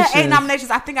 nominations. Yeah, 8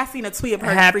 nominations. I think I seen a tweet of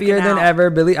her Happier freaking Than out. Ever,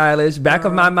 Billie Eilish. Back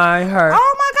of My Mind, her.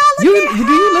 Oh my God, look at her.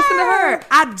 Do you listen to her?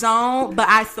 I don't,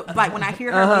 but like when I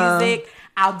hear her music,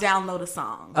 I'll download a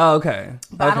song. Oh, okay.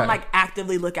 But I don't like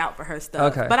actively look out for her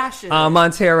stuff. Okay. But I should.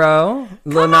 Montero,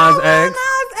 Lil Nas X,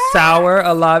 Sour,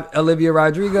 Olivia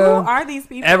Rodrigo. Who are these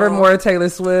people? Evermore, Taylor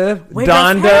Swift. Wait,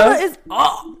 Donda.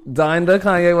 Donda,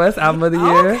 Kanye West, Album of the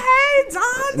Year. Okay,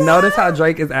 Donda. Notice how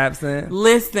Drake is absent.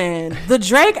 Listen, the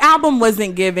Drake album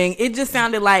wasn't giving. It just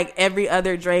sounded like every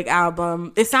other Drake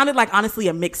album. It sounded like, honestly,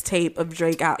 a mixtape of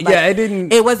Drake album. Yeah, it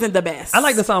didn't. It wasn't the best. I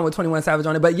like the song with 21 Savage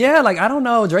on it, but yeah, like I don't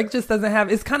know. Drake just doesn't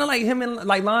have. It's kind of like him and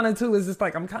like Lana too. It's just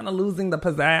like I'm kind of losing the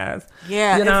pizzazz.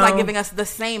 Yeah, you know? It's like giving us the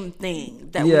same thing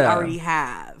that we already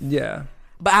have. Yeah,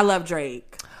 but I love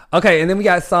Drake. Okay, and then we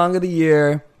got Song of the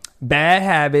Year, Bad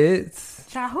Habits.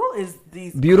 Child, who is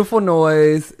these? Beautiful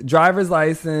Noise, Driver's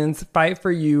License, Fight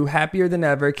for You, Happier Than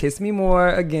Ever, Kiss Me More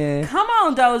again. Come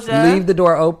on, Doja. Leave the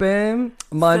Door Open,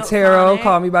 Montero,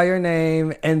 Call Me By Your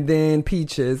Name, and then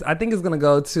Peaches. I think it's gonna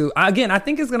go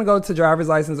to Driver's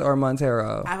License or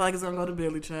Montero. I feel like it's gonna go to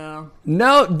Billie, child.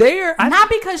 No, not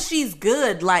because she's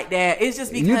good like that. It's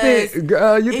just because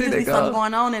there's something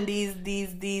going on in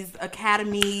these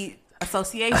Academy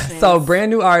associations. So brand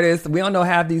new artists. We don't know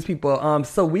half these people.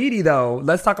 Saweetie though.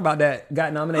 Let's talk about that.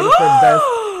 Got nominated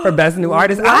for best new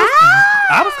artist. Wow.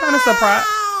 I was kind of surprised.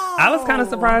 I was kind of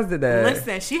surprised at that.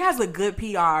 Listen, she has a good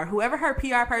PR. Whoever her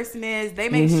PR person is, they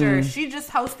make sure. She just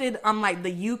hosted like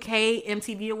the UK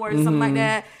MTV Awards, something like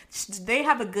that. They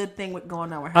have a good thing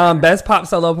going on with her. Best pop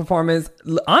solo performance.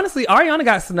 Honestly, Ariana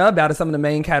got snubbed out of some of the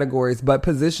main categories, but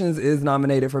Positions is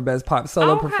nominated for best pop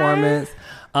solo performance.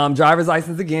 Driver's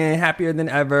License again, Happier Than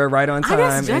Ever, Right on Time. I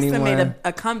guess Justin made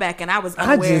a comeback, and I was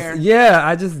unaware.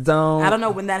 I just don't. I don't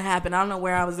know when that happened. I don't know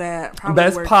where I was at. Probably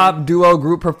best working. pop duo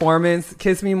group performance: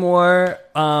 Kiss Me More,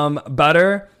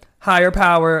 Butter, Higher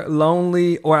Power,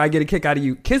 Lonely, or I Get a Kick Out of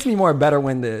You. Kiss Me More better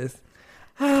win this.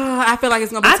 I feel like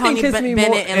it's gonna be Tony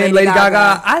Bennett and Lady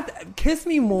Gaga. Kiss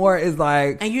Me More is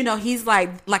like, and you know he's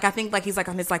like I think like he's like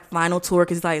on his like final tour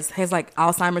because like has like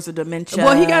Alzheimer's or dementia.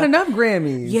 Well, he got enough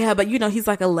Grammys. Yeah, but you know he's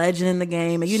like a legend in the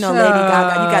game, and you know Lady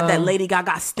Gaga, you got that Lady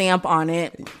Gaga stamp on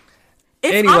it.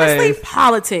 It's honestly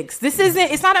politics. This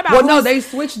isn't. It's not about. Well, no, they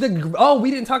switched the. Oh, we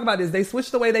didn't talk about this. They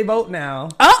switched the way they vote now.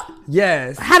 Oh,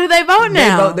 yes. How do they vote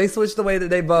now? They switched the way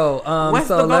that they vote. What's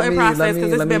the voting process?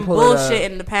 Because it's been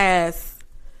bullshit in the past.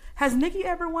 Has Nicki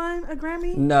ever won a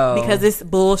Grammy? No, because it's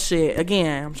bullshit.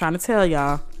 Again, I'm trying to tell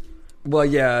y'all. Well,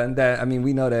 yeah,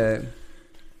 we know that.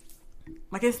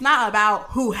 Like, it's not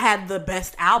about who had the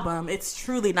best album. It's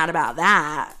truly not about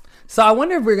that. So I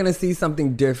wonder if we're gonna see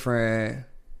something different.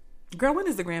 Girl, when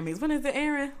is the Grammys? When is it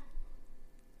airing?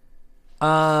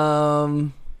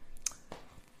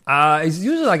 It's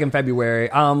usually like in February.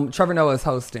 Trevor Noah is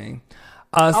hosting.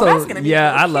 That's gonna be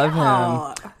I love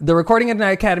him. The Recording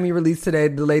Academy released today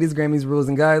the latest Grammys rules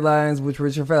and guidelines, which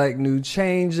reflect new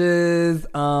changes,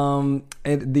 and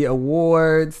the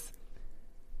awards.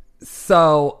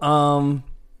 So,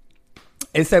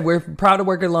 it said, we're proud to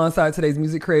work alongside today's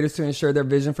music creators to ensure their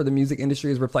vision for the music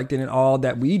industry is reflected in all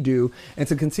that we do, and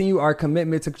to continue our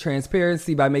commitment to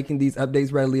transparency by making these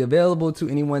updates readily available to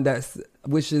anyone that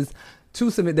wishes to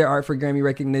submit their art for Grammy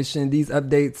recognition. These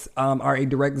updates are a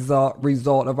direct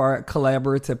result of our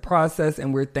collaborative process,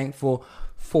 and we're thankful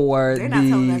for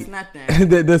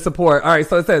the support. All right,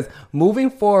 so it says, moving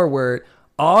forward,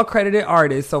 all credited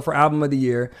artists, so for album of the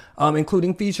year,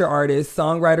 including feature artists,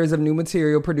 songwriters of new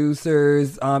material,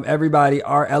 producers, everybody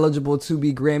are eligible to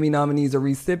be Grammy nominees or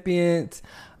recipients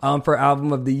for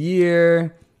album of the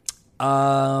year.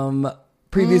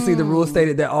 Previously, the rule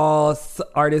stated that all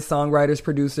artists, songwriters,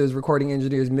 producers, recording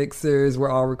engineers, mixers were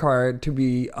all required to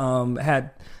be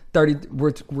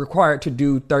were required to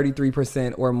do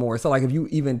 33% or more. So, like, if you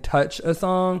even touch a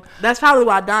song, that's probably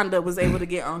why Donda was able to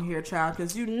get on here, child,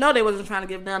 because you know they wasn't trying to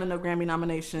give Donda no Grammy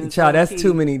nominations. Child, that's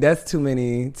too many. That's too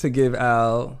many to give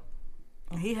out.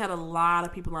 He had a lot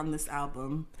of people on this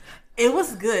album. It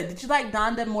was good. Did you like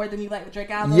Donda more than you like the Drake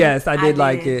album? Yes, I did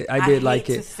like it. I did like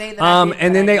it.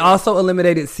 And then they also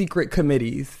eliminated secret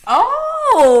committees.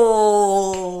 Oh.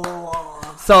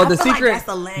 So the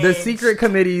secret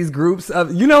committees, groups of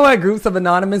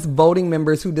anonymous voting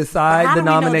members who decide the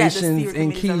nominations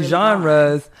in key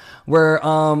genres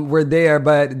were there,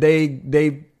 but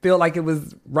they feel like it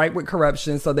was ripe with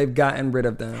corruption, so they've gotten rid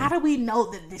of them. How do we know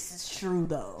that this is true,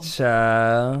 though?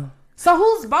 Child. So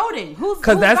who's voting?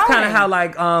 Because that's kind of how,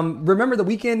 like, remember The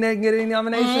Weeknd didn't get any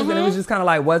nominations, and it was just kind of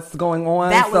like, what's going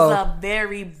on? That was a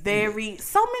very, very.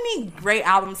 So many great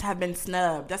albums have been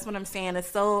snubbed. That's what I'm saying. It's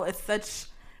such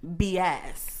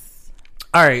BS.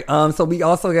 All right. So we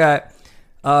also got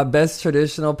best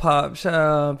traditional pop. Let's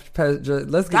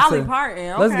get Dolly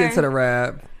Parton. Okay. Let's get to the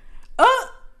rap.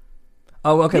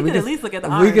 Okay. We can at least look at the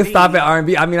R&B. We can stop at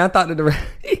R&B. I mean, I thought that the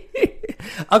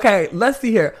okay, let's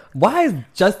see here. Why is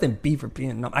Justin Bieber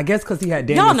being I guess because he had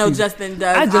Daniel Y'all know Caesar. Justin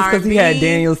does R&B. Just because he had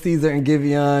Daniel Caesar and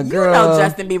Giveon. Girl, you know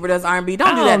Justin Bieber does R&B. Don't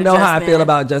do that to I don't know how I Justin. feel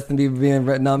about Justin Bieber being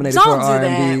nominated for R&B.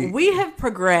 That. We have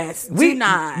progressed. Do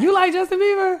not. You like Justin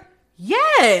Bieber?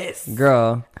 Yes.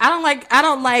 Girl. I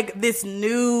don't like this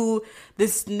new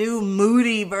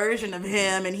moody version of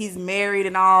him, and he's married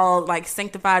and all like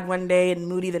sanctified one day and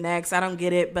moody the next. I don't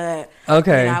get it, but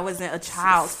okay. I wasn't a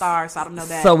child star, so I don't know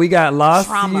that. So we got Lost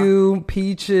You,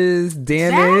 Peaches,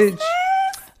 Damage. Jasmine?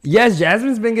 Yes,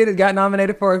 Jasmine's got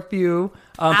nominated for a few.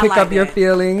 Pick Up Your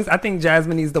Feelings. I think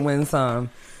Jasmine needs to win some.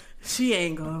 She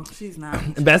ain't go. She's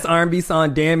not. Best R&B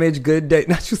song, Damage, Good Day.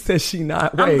 Not you said she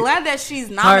not. Wait. I'm glad that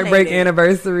she's nominated. Heartbreak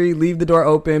Anniversary, Leave the Door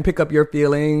Open, Pick Up Your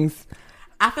Feelings.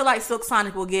 I feel like Silk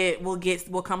Sonic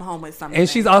will come home with something. And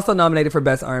she's also nominated for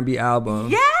Best R&B Album.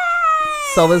 Yes!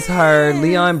 So is her.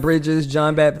 Leon Bridges,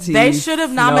 John Baptiste. They should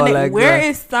have nominated. Where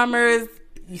is Summers?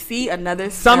 You see, another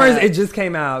Summers. It just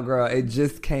came out, girl. It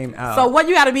just came out. So what,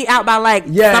 you got to be out by like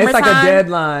summertime? It's like a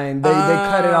deadline. They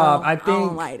cut it off. I think. I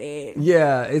don't like it.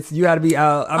 Yeah, you got to be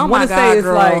out. I want to say it's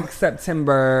like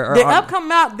September. Or Did Up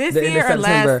come out this year or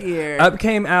last year? Up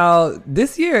came out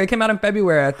this year. It came out in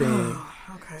February, I think.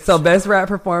 So best rap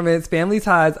performance, Family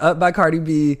Ties, Up by Cardi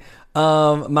B,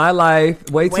 My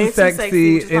Life, Way Too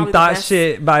Sexy, and Thought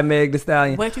Shit by Meg Thee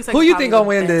Stallion. Who you think gonna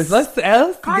win this?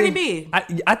 Let's Cardi B.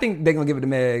 I think they're gonna give it to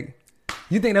Meg.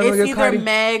 You think they're gonna give Cardi? It's either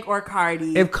Meg or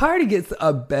Cardi. If Cardi gets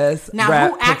a best now,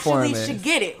 rap who actually performance should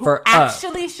get it? Who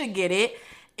actually should get it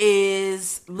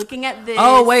is looking at this.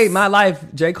 Oh wait, My Life,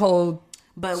 J. Cole,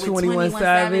 but with 21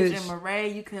 Savage and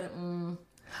Murray, you could.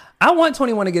 I want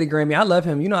 21 to get a Grammy. I love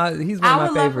him. You know, he's one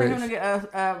of my favorites. I would love for him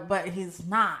to get but he's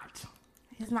not.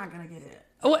 He's not gonna get it.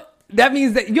 What? That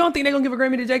means that you don't think they're gonna give a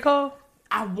Grammy to J. Cole?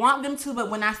 I want them to, but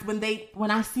when I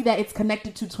see that it's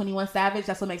connected to 21 Savage,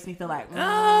 that's what makes me feel like.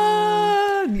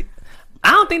 I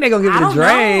don't think they're gonna give it to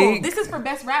Drake. Know. This is for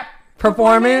best rap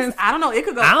performance. I don't know. It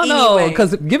could go. I don't know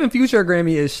because giving Future a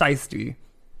Grammy is shiesty.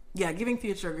 Yeah, giving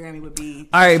Future a Grammy would be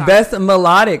all right. Best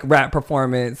melodic rap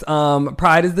performance.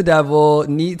 Pride is the Devil,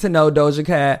 Need to Know, Doja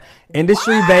Cat,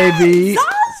 Industry Baby,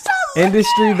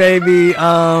 Industry Baby,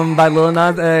 by Lil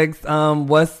Nas X.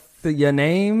 What's Your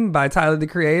Name by Tyler the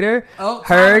Creator.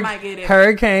 Tyler might get it.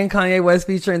 Hurricane, Kanye West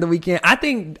featuring The Weeknd. I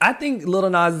think Lil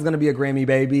Nas is gonna be a Grammy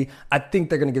baby. I think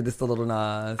they're gonna give this to Lil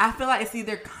Nas. I feel like it's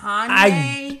either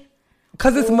Kanye,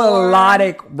 because it's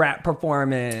melodic rap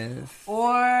performance,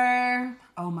 or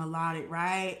melodic,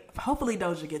 right? Hopefully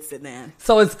Doja gets it then.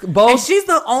 So it's both. And she's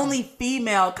the only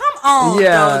female. Come on,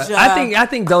 Doja. I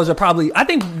think Doja probably. I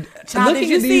think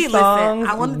looking at these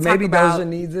songs, maybe Doja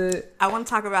needs it. I want to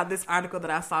talk about this article that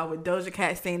I saw with Doja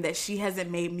Cat saying that she hasn't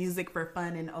made music for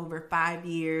fun in over 5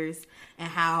 years and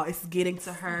how it's getting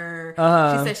to her.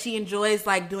 She said she enjoys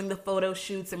like doing the photo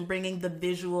shoots and bringing the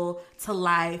visual to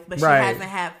life, but she hasn't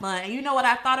had fun. And you know what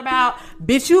I thought about?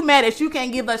 Bitch, you mad that you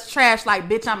can't give us trash like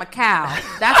Bitch, I'm a Cow.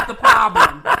 That's the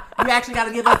problem. You actually got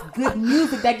to give us good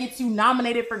music that gets you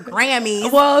nominated for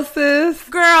Grammys. Well, sis,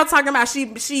 girl, talking about she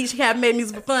haven't made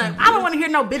music for fun. I don't want to hear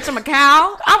no Bitch, I'm a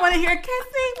Cow. I want to hear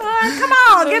Kissing Her. Come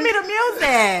on, give me the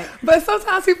music. But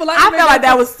sometimes people like. I felt like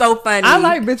that was so funny. I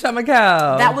like Bitch, I'm a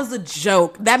Cow. That was a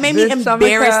joke. That made me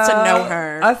embarrassed to know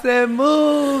her. I said,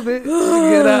 move it,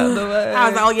 get out of the way. I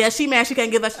was like, oh yeah, she mad. She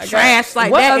can't give us trash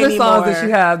like what that other anymore. Songs did she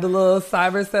have? The little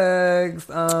cyber sex.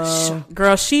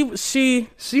 Girl, she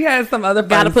has some other.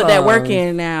 Got to put that work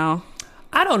in now.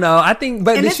 I don't know. I think,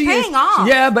 but and it's paying off.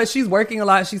 Yeah, but she's working a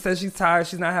lot. She says she's tired.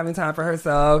 She's not having time for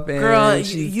herself. And girl,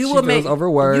 she will feels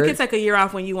overworked. You can take a year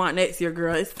off when you want next year,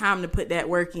 girl. It's time to put that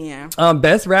work in.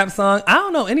 Best rap song. I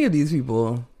don't know any of these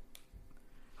people.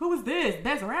 Who was this?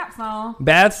 Best rap song.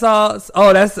 Bad Sauce.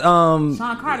 Oh, that's Sean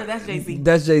Carter. That's Jay-Z.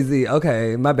 That's Jay-Z.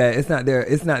 Okay, my bad. It's not their.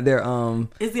 It's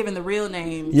giving the real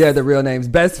names. Yeah, the real names.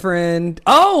 Best Friend.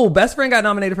 Oh, Best Friend got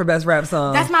nominated for Best Rap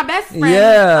Song. That's my best friend.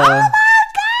 Yeah. Oh my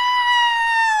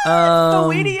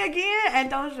god. Saweetie again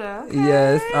and Doja. Okay.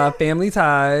 Yes. Family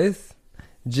Ties.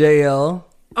 Jail.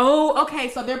 Oh,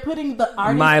 okay. So they're putting the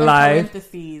artist My in Life.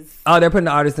 parentheses. Oh, they're putting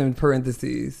the artist in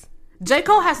parentheses. J.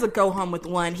 Cole has to go home with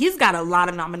one. He's got a lot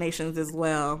of nominations as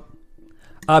well.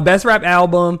 Best Rap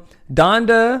Album,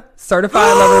 Donda,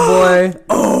 Certified Lover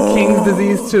Boy, King's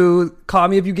Disease 2, Call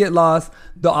Me If You Get Lost,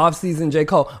 The Off-Season, J.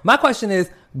 Cole. My question is,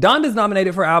 Donda's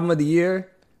nominated for Album of the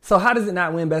Year, so how does it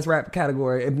not win Best Rap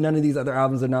category if none of these other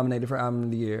albums are nominated for Album of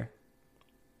the Year?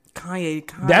 Kanye.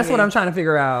 That's what I'm trying to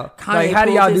figure out. Like, how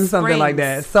do y'all do something like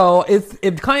that? So if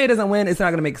Kanye doesn't win, it's not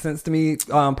going to make sense to me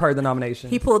per the nomination.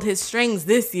 He pulled his strings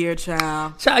this year,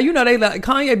 child. Child, you know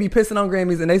Kanye be pissing on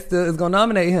Grammys and they still is going to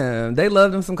nominate him. They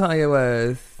love him some Kanye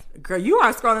West. Girl, you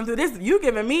are scrolling through this. You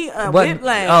giving me a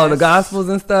whiplash. Oh, the Gospels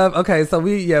and stuff. Okay, so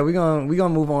we gonna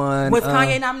move on. Was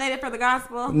Kanye nominated for the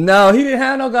Gospel? No, he didn't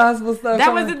have no Gospel stuff.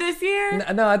 That wasn't this year?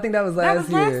 No, I think that was last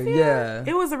year. Yeah.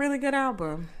 It was a really good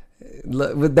album.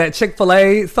 With that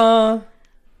Chick-fil-A song.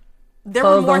 There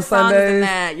were more songs than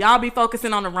that. Y'all be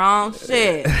focusing on the wrong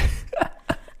shit.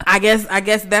 I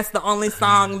guess that's the only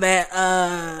song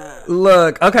that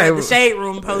look, okay, the Shade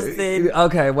Room posted.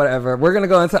 Okay, whatever. We're gonna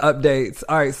go into updates.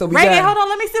 All right, so we got hold on,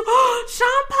 let me see.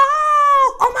 Sean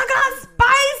Paul. Oh my God,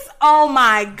 Spice. Oh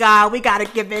my God, we gotta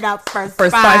give it up for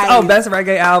Spice. Oh, best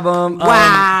reggae album.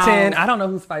 Wow. 10. I don't know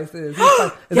who Spice is.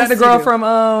 Is that the girl from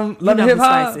Love and Hip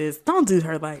Hop? Don't do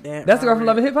her like that. That's the girl from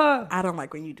Love and Hip Hop? I don't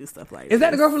like when you do stuff like that. Is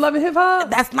that the girl from Love and Hip Hop?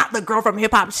 That's not the girl from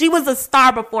Hip Hop. She was a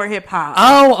star before hip hop.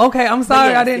 Oh, okay. I'm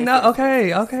sorry. I didn't know. Okay,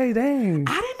 dang.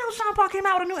 I didn't know Sean Paul came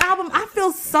out with a new album. I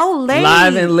feel so late.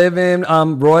 Live and Living,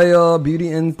 Royal, Beauty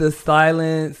in the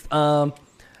Silence,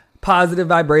 Positive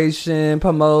Vibration,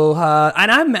 Pamoha.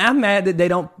 And I'm mad that they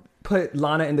don't put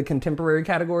Lana in the contemporary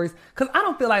categories because I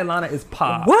don't feel like Lana is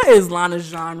pop. What is Lana's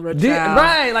genre, child?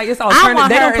 Right, like it's alternative.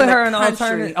 They don't put her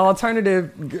in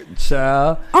alternative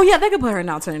child. Oh yeah, they could put her in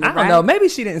alternative. I don't know. Maybe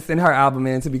she didn't send her album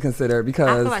in to be considered because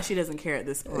I feel like she doesn't care at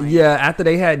this point. Yeah, after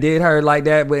they did her like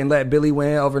that and let Billy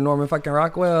win over Norman fucking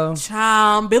Rockwell.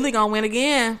 Child, Billy gonna win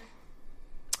again.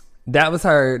 That was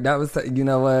her. You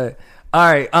know what?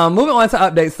 All right, moving on to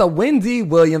updates. So Wendy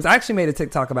Williams, I actually made a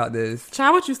TikTok about this.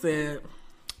 Child, what you said?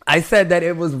 I said that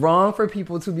it was wrong for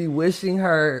people to be wishing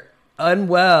her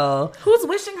unwell. Who's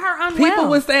wishing her unwell? People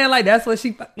were saying like that's what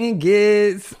she fucking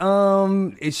gets.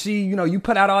 Is she, you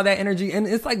put out all that energy, and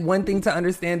it's like one thing to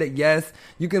understand that yes,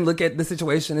 you can look at the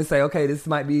situation and say, okay, this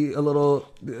might be a little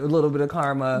bit of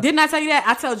karma. Didn't I tell you that?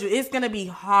 I told you it's gonna be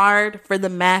hard for the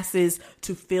masses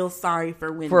to feel sorry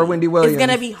for Wendy. For Wendy Williams, it's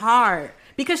gonna be hard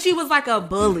because she was like a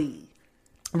bully.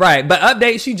 Right, but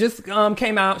update, she just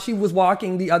came out. She was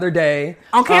walking the other day.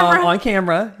 On camera? On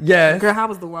camera, yes. Girl, how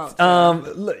was the walk?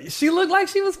 She looked like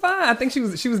she was fine. I think she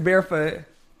was barefoot.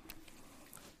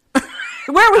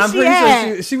 Where was she at?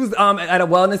 Sure she was at a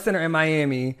wellness center in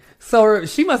Miami. So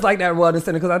she must like that wellness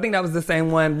center because I think that was the same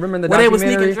one. Remember in the documentary? Where they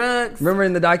were sneaking drugs? Remember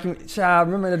in the documentary?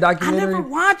 I never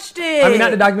watched it. I mean,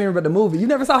 not the documentary, but the movie. You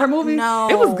never saw her movie? No.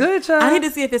 It was good, child. I need to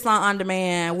see if it's on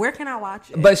demand. Where can I watch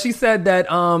it? But she said that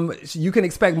you can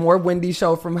expect more Wendy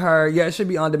show from her. Yeah, it should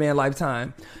be on demand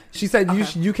Lifetime. She said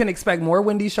you can expect more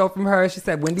Wendy show from her. She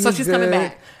said Wendy is good. So she's coming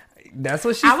back. That's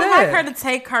what she said. I would like her to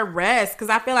take her rest because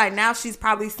I feel like now she's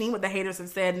probably seen what the haters have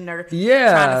said and they're trying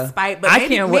to spite. But I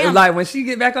can't wait. Like when she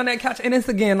get back on that couch, and it's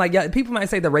again like people might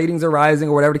say the ratings are rising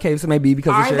or whatever the case may be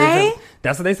because of Sherri Shepherd.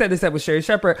 That's what they said. They said with Sherri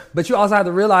Shepherd, but you also have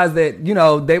to realize that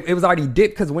it was already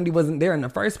dipped because Wendy wasn't there in the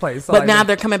first place. So but now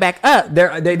they're coming back up.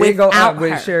 They did go up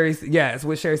with Sherri. Yes,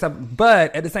 with Sherri Shepherd.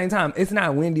 But at the same time, it's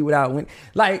not Wendy without Wendy.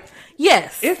 Like.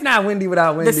 Yes. It's not Wendy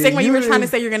without Wendy. The same way you were trying to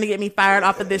say you're going to get me fired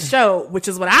off of this show, which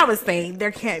is what I was saying. There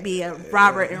can't be a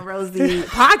Robert and Rosie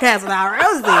podcast without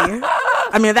Rosie.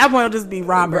 I mean, at that point, it'll just be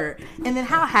Robert. And then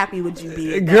how happy would you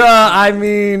be? Girl, I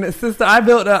mean, sister, I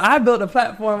built a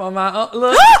platform on my own.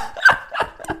 Look.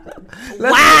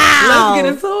 Let's get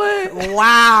into it.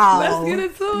 Wow. Let's get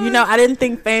into it. I didn't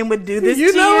think fame would do this to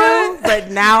you,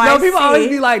 but now I see. People always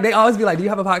be like, do you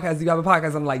have a podcast? Do you have a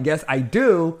podcast? I'm like, yes, I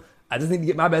do. I just need to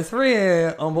get my best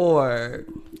friend on board.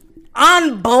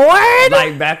 On board?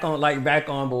 Like back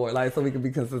on board. Like so we can be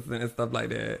consistent and stuff like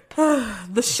that.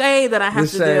 The shade that I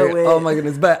have to deal with. Oh my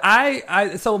goodness. But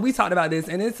so we talked about this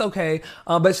and it's okay.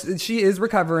 But she is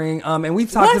recovering. And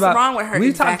we've talked about wrong with her.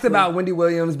 We've talked about Wendy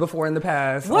Williams before in the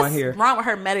past on here. What's wrong with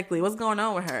her medically? What's going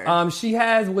on with her? She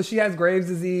has Graves'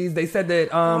 disease. They said that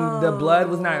the blood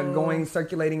was not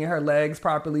circulating in her legs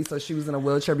properly, so she was in a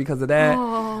wheelchair because of that.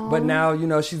 But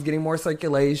now, she's getting more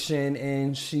circulation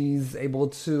and she's able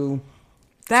to.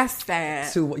 That's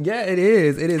sad. Yeah, it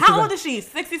is. It is. How old is she?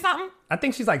 60-something? I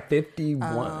think she's like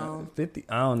 51. 50.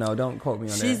 I don't know. Don't quote me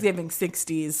on that. She's giving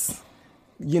 60s.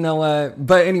 You know what?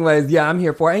 But anyways, yeah, I'm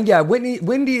here for it. And yeah,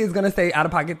 Wendy is going to say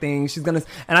out-of-pocket things. She's going to...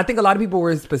 And I think a lot of people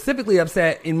were specifically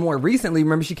upset in more recently.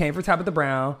 Remember, she came for Tabitha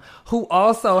Brown, who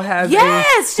also has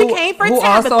she came for Tabitha. Who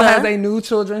also has a new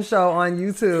children's show on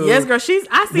YouTube. Yes, girl.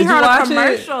 I see her on a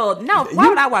commercial. No, why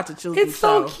would I watch a children's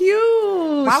show? It's so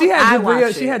cute.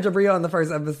 She had Jabria on the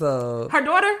first episode. Her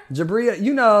daughter?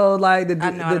 Jabria, like the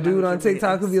dude on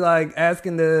TikTok who be like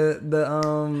asking the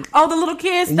the little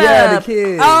kid stuff. Yeah, the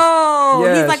kids. Oh,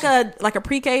 yeah. He's like a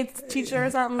pre-K teacher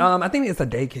or something. I think it's a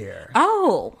daycare.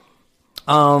 Oh.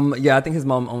 Yeah, I think his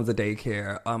mom owns a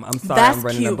daycare. I'm sorry, I'm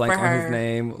running a blank on his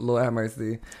name. Lord have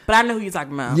mercy. But I know who you're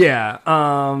talking about. Yeah.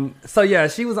 So yeah,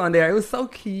 she was on there. It was so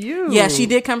cute. Yeah, she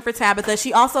did come for Tabitha.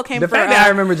 She also came for... The fact that I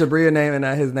remember Jabria's name and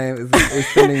not his name is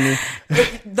sending me.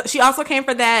 She also came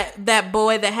for that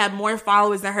boy that had more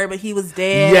followers than her, but he was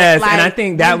dead. Yes, and I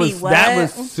think that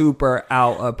was super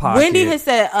out of pocket. Wendy has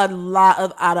said a lot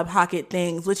of out of pocket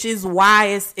things, which is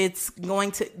why it's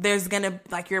going to... There's going to...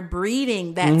 Like, you're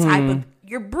breeding that type of...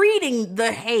 You're breeding the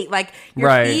hate. Like,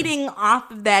 you're feeding off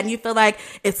of that. And you feel like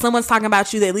if someone's talking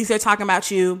about you, at least they're talking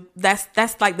about you.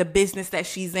 That's like the business that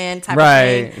she's in type of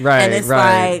thing. Right. And it's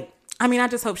like, I mean, I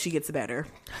just hope she gets better.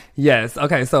 Yes.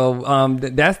 Okay. So,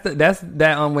 that's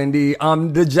that on Wendy.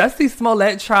 The Jussie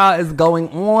Smollett trial is going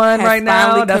on right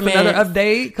now. That's another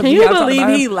update. Can you believe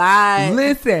he lied?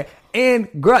 Listen. And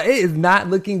girl, it is not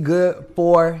looking good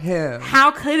for him.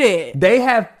 How could it? They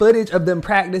have footage of them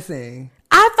practicing.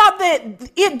 I thought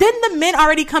that didn't the men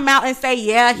already come out and say,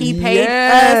 yeah, he paid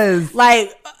us? Like,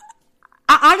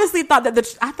 I honestly thought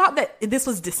that this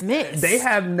was dismissed. They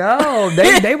have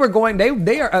they were going,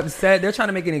 they are upset. They're trying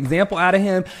to make an example out of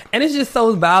him. And it's just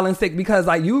so vile and sick because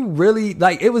like you really,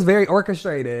 like it was very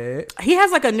orchestrated. He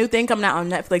has like a new thing coming out on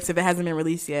Netflix if it hasn't been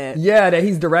released yet. Yeah, that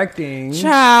he's directing.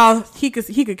 Child, he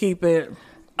could keep it.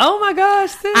 Oh my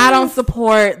gosh, sis. I don't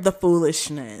support the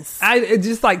foolishness. It's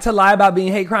just like to lie about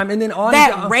being hate crime and then all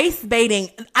that race baiting.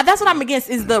 That's what I'm against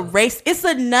is the race. It's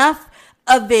enough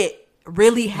of it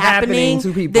really happening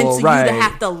to people, than to right. you to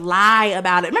have to lie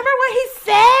about it. Remember what he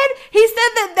said? He said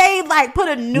that they like put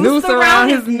a noose around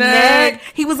his neck.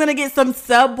 He was gonna get some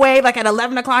Subway like at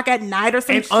 11 o'clock at night or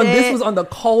some shit. This was on the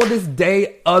coldest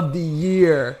day of the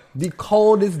year. The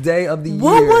coldest day of the year.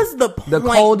 What was the point? The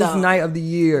coldest though? night of the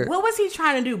year. What was he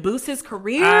trying to do? Boost his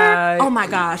career? Oh my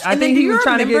gosh! I think he was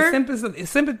trying to get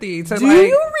sympathy. Do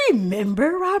you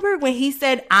remember, Robert, when he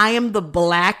said, "I am the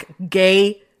black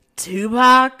gay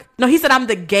Tupac"? No, he said, "I'm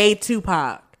the gay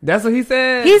Tupac." That's what he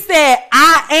said? He said,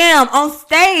 "I am" on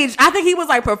stage. I think he was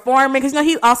like performing because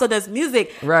he also does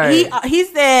music. Right. He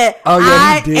said, "Oh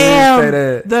yeah, he did am say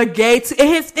that." The gay. And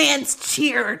his fans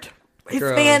cheered.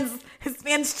 His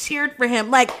fans cheered for him.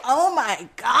 Like, oh my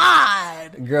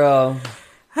God, girl.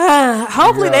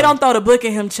 Hopefully they don't throw the book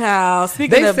at him, child.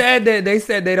 They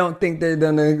said they don't think they're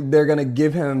gonna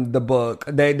give him the book.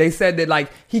 They said that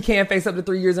like he can't face up to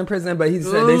 3 years in prison, but they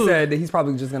said that he's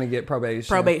probably just gonna get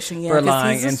probation yeah, for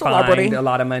lying he's a and celebrity. fined a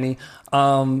lot of money.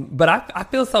 But I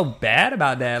feel so bad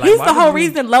about that. Like, he's the whole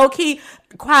reason, low key,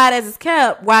 quiet as it's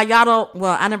kept. Why y'all don't?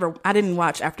 Well, I didn't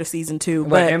watch after season 2,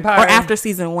 but or after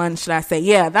season 1, should I say?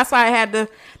 Yeah, that's why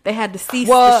they had to cease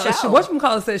the show.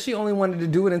 Whatchamacallit said she only wanted to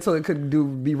do it until it could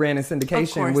be ran in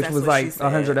syndication, which was like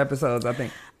 100 episodes, I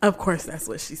think. Of course, that's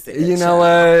what she said. You know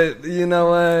what?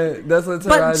 That's what.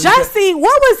 But Jussie,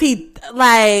 what was he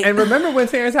like? And remember when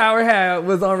Terrence Howard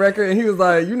was on record and he was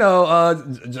like,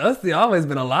 Jussie always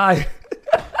been a liar.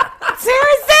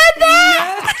 Terrence said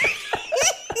that.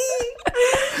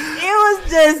 It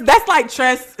was just that's like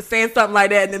Tress saying something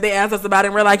like that, and then they asked us about it,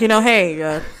 and we're like,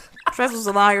 hey, Tress was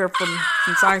a liar from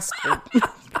science school.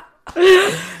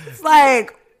 It's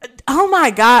like, oh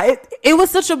my God, it was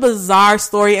such a bizarre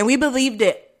story, and we believed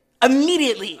it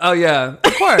immediately. Oh yeah,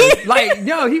 of course. Like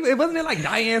it wasn't like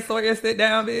Diane Sawyer sit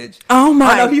down, bitch. Oh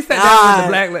my God. He sat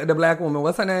down with the black woman.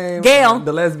 What's her name? Gail,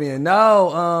 the lesbian.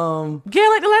 No, Gail,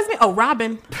 like the lesbian. Oh,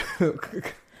 Robin.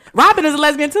 Robin is a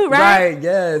lesbian too, right? Right.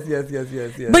 Yes.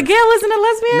 But Gail isn't a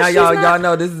lesbian. Now y'all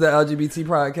know this is the LGBT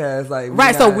podcast. Like,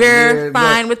 right. So we're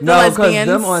fine with the lesbians. No, because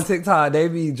them on TikTok, they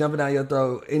be jumping down your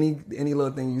throat any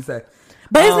little thing you say.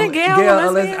 But isn't Gail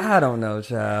a lesbian? I don't know,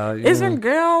 child. Isn't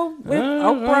Gail with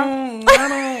Oprah? I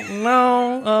don't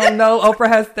know. No, Oprah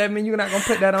has Stedman. You're not gonna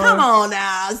put that on. Come on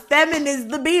now, Stedman is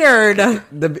the beard.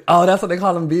 That's what they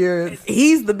call him, beards.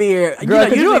 He's the beard. Girl,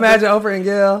 can you imagine Oprah and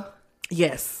Gail?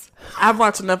 Yes. I've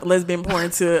watched enough lesbian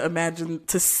porn to imagine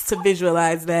to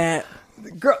visualize that.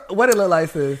 Girl, what it look like,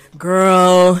 sis?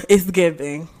 Girl, it's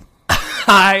giving.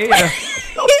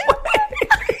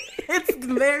 It's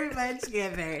very much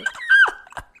giving.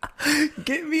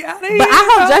 Get me out of here. But I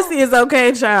hope Jussie is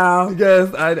okay, child.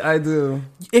 Yes, I do.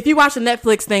 If you watch the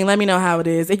Netflix thing, let me know how it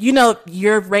is. If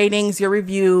your ratings, your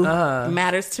review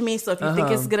matters to me. So if you think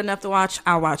it's good enough to watch,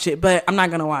 I'll watch it. But I'm not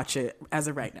going to watch it as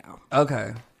of right now.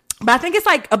 Okay. But I think it's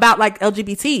like about like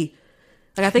LGBT.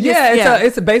 Like I think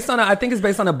it's based on I think it's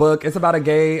based on a book. It's about a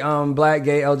gay black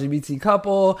gay LGBT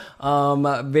couple.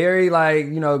 Very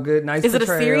like, good, nice. Is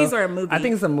portrayal. It a series or a movie? I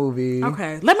think it's a movie.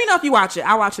 Okay. Let me know if you watch it.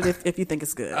 I'll watch it if you think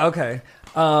it's good. Okay.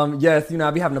 Yes, I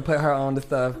be having to put her on the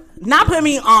stuff. Not put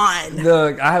me on.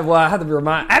 Look, I have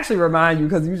to remind you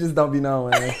because you just don't be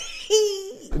knowing.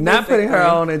 Not putting her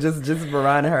on and just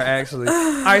reminding her, actually.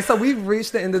 All right, so we've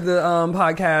reached the end of the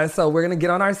podcast, so we're going to get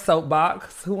on our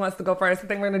soapbox. Who wants to go first? I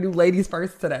think we're going to do ladies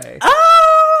first today.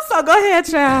 Oh, so go ahead,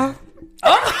 child.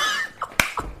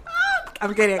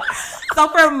 I'm kidding. So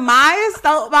for my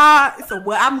soapbox,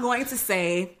 what I'm going to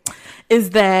say is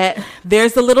that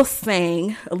there's a little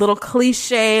saying, a little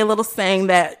cliche, a little saying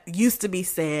that used to be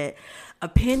said,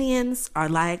 opinions are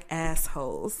like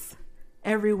assholes.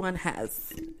 Everyone has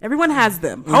them.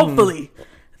 Mm-hmm. Hopefully.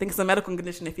 I think it's a medical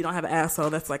condition. If you don't have an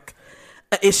asshole, that's like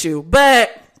an issue.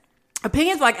 But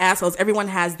opinions are like assholes. Everyone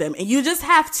has them. And you just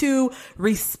have to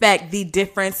respect the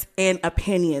difference in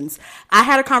opinions. I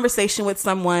had a conversation with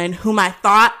someone whom I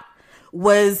thought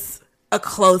was a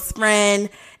close friend,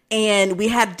 and we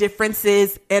had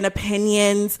differences in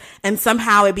opinions, and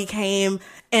somehow it became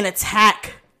an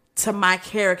attack to my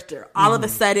character. All of a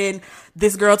sudden,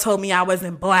 this girl told me I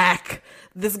wasn't black.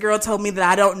 This girl told me that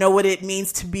I don't know what it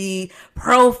means to be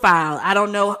profiled. I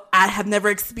don't know. I have never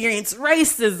experienced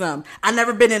racism. I've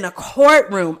never been in a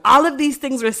courtroom. All of these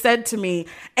things were said to me.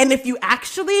 And if you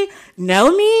actually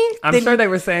know me, I'm sure they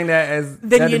were saying that as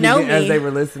they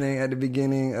were listening at the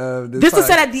beginning of this. This was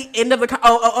said at the end of the.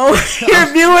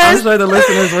 Your viewers. I'm sure the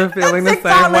listeners were feeling the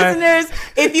same way. Listeners,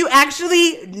 if you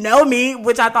actually know me,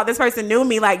 which I thought this person knew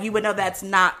me, like you would know that's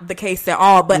not the case at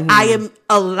all. But I am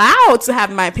allowed to have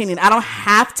my opinion. I don't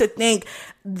have to think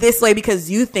this way because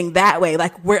you think that way.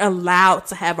 Like, we're allowed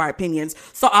to have our opinions.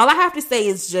 So all I have to say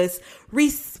is just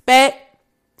respect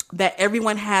that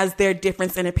everyone has their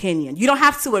difference in opinion. You don't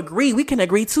have to agree. We can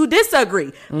agree to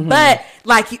disagree. But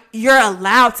like, you're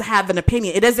allowed to have an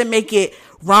opinion. It doesn't make it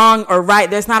wrong or right.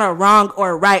 There's not a wrong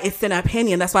or right. It's an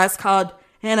opinion. That's why it's called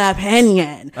an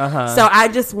opinion. So I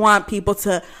just want people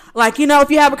to, like, you know, if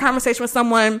you have a conversation with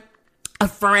someone, a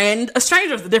friend, a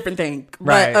stranger is a different thing,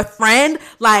 but a friend,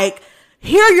 like,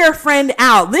 hear your friend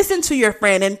out, listen to your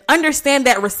friend, and understand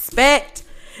that respect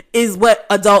is what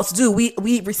adults do.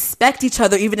 We respect each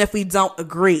other even if we don't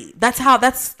agree. That's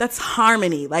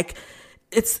harmony. Like,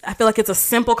 I feel like it's a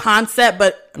simple concept,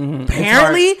 but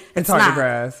apparently it's hard to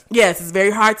grasp. Yes, it's very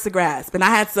hard to grasp. And I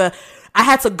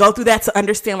had to go through that to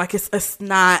understand, like, it's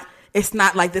not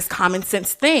like this common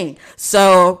sense thing.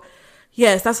 So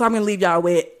yes, that's what I'm gonna leave y'all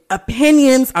with.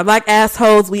 Opinions are like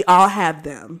assholes. We all have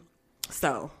them.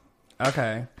 So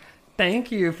okay.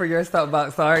 Thank you for your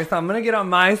soapbox. Sorry, so I'm gonna get on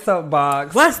my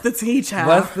soapbox. What's the tea, child?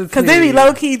 What's the tea? Because there be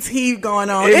low key tea going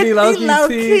on. It be low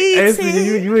key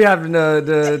tea. You have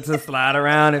to slide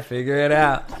around and figure it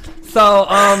out. So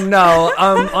I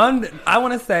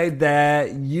want to say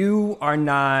that you are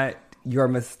not your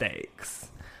mistakes.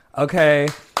 Okay,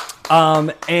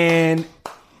 and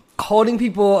holding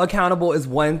people accountable is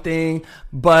one thing,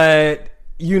 but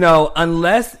you know,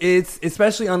 unless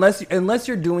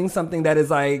you're doing something that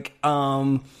is like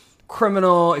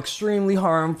criminal, extremely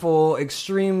harmful,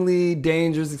 extremely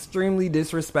dangerous, extremely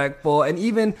disrespectful, and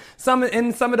even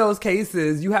in some of those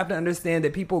cases, you have to understand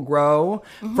that people grow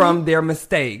from their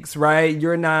mistakes, right? You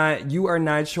are not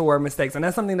your mistakes, and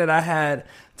that's something that I had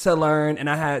to learn and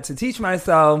I had to teach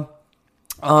myself.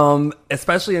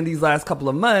 Especially in these last couple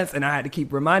of months, and I had to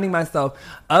keep reminding myself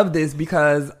of this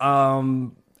because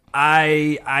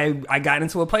I got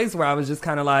into a place where I was just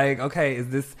kind of like, okay, is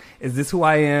this who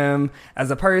I am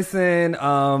as a person?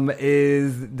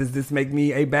 Does this make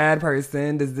me a bad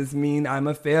person? Does this mean I'm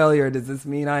a failure? Does this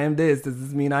mean I am this? Does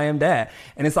this mean I am that?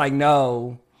 And it's like,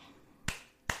 no,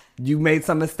 you made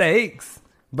some mistakes.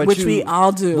 Which we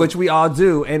all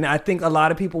do. And I think a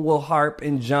lot of people will harp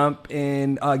and jump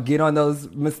and get on those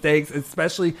mistakes,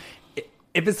 especially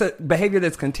if it's a behavior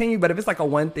that's continued. But if it's like a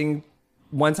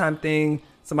one-time thing,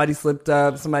 somebody slipped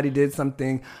up, somebody did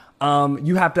something,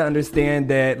 you have to understand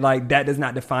that, like, that does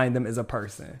not define them as a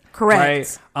person.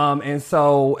 Correct. Right? And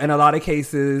so in a lot of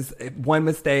cases, one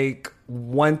mistake,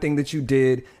 one thing that you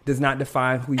did does not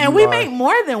define who you are. And we make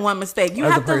more than one mistake. You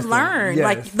have to learn. Yes.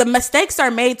 Like, the mistakes are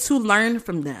made to learn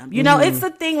from them. You know, it's the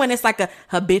thing when it's like a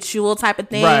habitual type of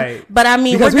thing. Right. But I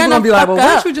mean, because we're going to be like, well, up.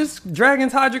 weren't you just dragging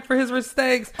Todrick for his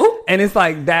mistakes? Ooh. And it's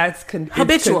like, that's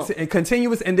habitual.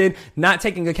 Continuous, and then not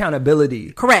taking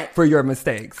accountability. Correct. For your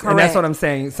mistakes. Correct. And that's what I'm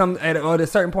saying. At a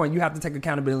certain point, you have to take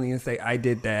accountability and say, I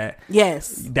did that.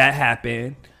 Yes. That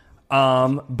happened.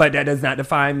 But that does not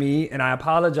define me, and I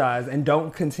apologize. And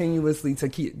don't continuously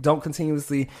keep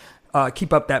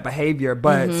up that behavior.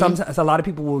 But sometimes a lot of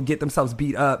people will get themselves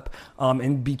beat up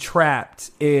and be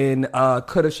trapped in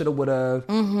coulda, shoulda, woulda.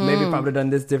 Maybe if I would have done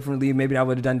this differently, maybe I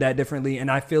would have done that differently.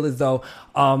 And I feel as though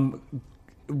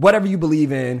whatever you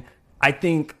believe in, I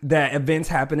think that events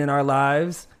happen in our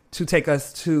lives to take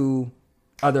us to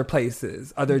other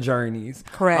places, other journeys.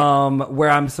 Correct. Where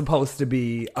I'm supposed to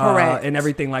be. Correct. And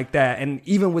everything like that. And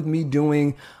even with me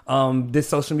doing this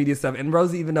social media stuff, and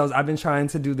Rosie even knows I've been trying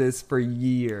to do this for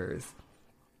years.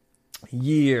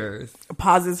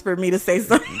 Pauses for me to say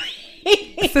something.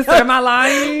 Sister, am I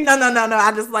lying? No.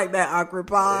 I just like that awkward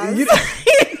pause.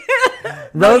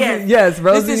 Rosie,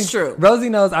 Rosie. This is true. Rosie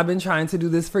knows I've been trying to do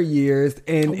this for years,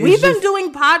 and we've been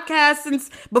doing podcasts since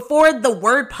before the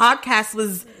word podcast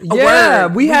was a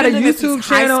word. We had a YouTube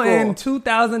channel in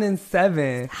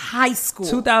 2007. High school.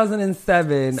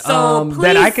 2007. So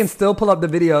that I can still pull up the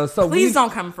videos. So please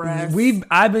don't come for us.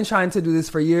 I've been trying to do this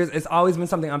for years. It's always been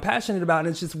something I'm passionate about, and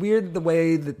it's just weird the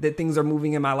way that things are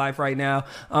moving in my life right now.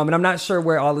 And I'm not sure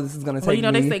where all of this is going to take me.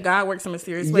 Well, they say God works in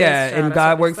mysterious ways. Yeah, and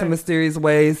God works in mysterious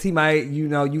ways. He might,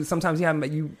 sometimes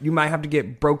you might have to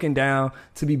get broken down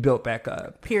to be built back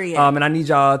up. Period. And I need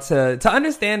y'all to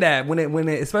understand that when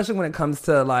it especially when it comes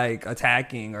to like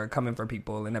attacking or coming for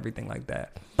people and everything like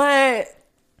that. But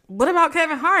what about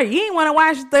Kevin Hart? You ain't want to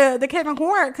watch the Kevin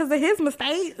Hart because of his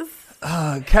mistakes.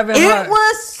 Kevin Hart. It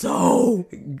was so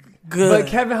good. But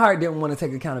Kevin Hart didn't want to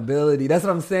take accountability. That's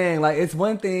what I'm saying. Like, it's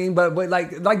one thing, but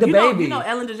like the baby. You know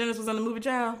Ellen DeGeneres was in the movie,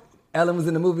 child? Ellen was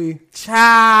in the movie?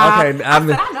 Child. Okay. I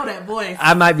know that voice.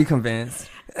 I might be convinced.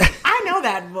 I know know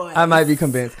that voice. I might be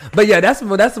convinced. But yeah, that's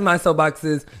what my soapbox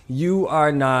is. You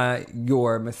are not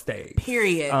your mistake.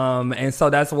 Period. And so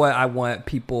that's what I want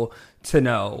people to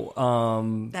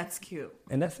know. That's cute.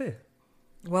 And that's it.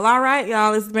 Well, all right,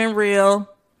 y'all. It's been real.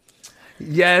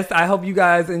 Yes, I hope you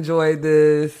guys enjoyed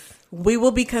this. We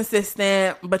will be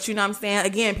consistent, but you know what I'm saying?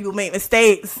 Again, people make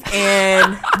mistakes,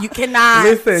 and you cannot...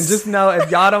 Listen, just know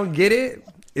if y'all don't get it,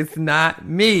 it's not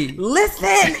me. Listen,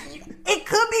 it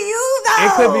could be you, though.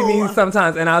 It could be me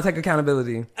sometimes, and I'll take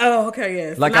accountability. Oh, okay,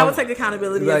 yes. Like, I will take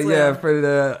accountability as well. Yeah, for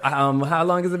the... how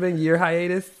long has it been? Year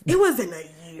hiatus? It wasn't a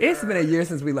year. It's been a year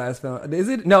since we last filmed. Is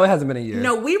it? No, it hasn't been a year.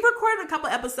 No, we recorded a couple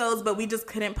episodes, but we just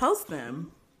couldn't post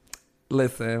them.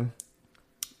 Listen.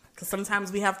 Because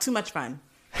sometimes we have too much fun.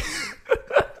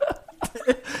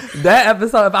 That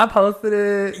episode, if I posted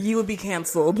it... You would be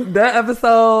canceled. That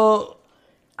episode,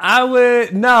 I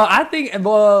would... No, I think...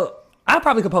 Well, I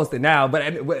probably could post it now,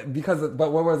 but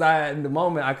where was I in the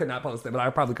moment? I could not post it, but I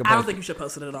probably could post it. I don't think you should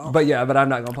post it at all. But yeah, but I'm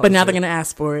not going to post it. But now they're going to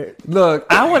ask for it. Look,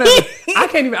 I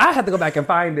can't even... I have to go back and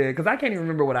find it, because I can't even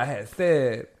remember what I had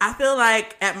said. I feel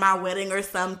like at my wedding or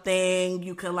something,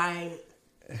 you could like...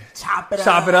 Chop it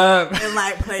up and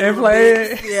like play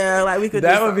it. Yeah, like we could.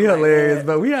 That would be hilarious. Like,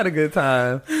 but we had a good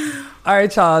time. All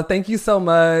right, y'all. Thank you so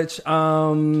much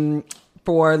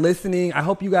for listening. I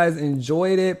hope you guys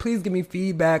enjoyed it. Please give me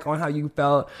feedback on how you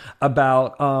felt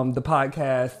about the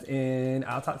podcast, and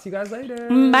I'll talk to you guys later.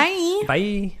 Bye.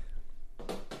 Bye.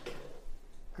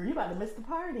 Girl, you about to miss the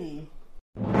party.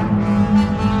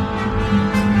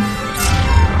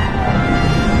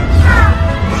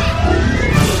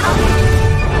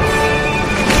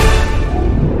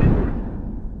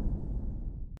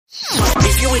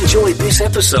 If you enjoyed this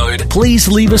episode, please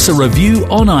leave us a review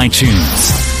on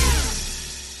iTunes.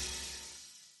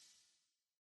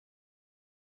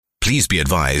 Please be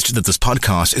advised that this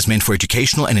podcast is meant for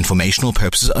educational and informational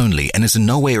purposes only and is in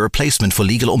no way a replacement for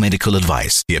legal or medical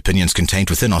advice. The opinions contained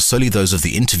within are solely those of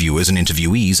the interviewers and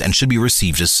interviewees and should be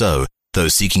received as so.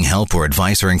 Those seeking help or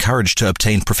advice are encouraged to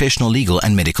obtain professional legal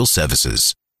and medical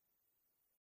services.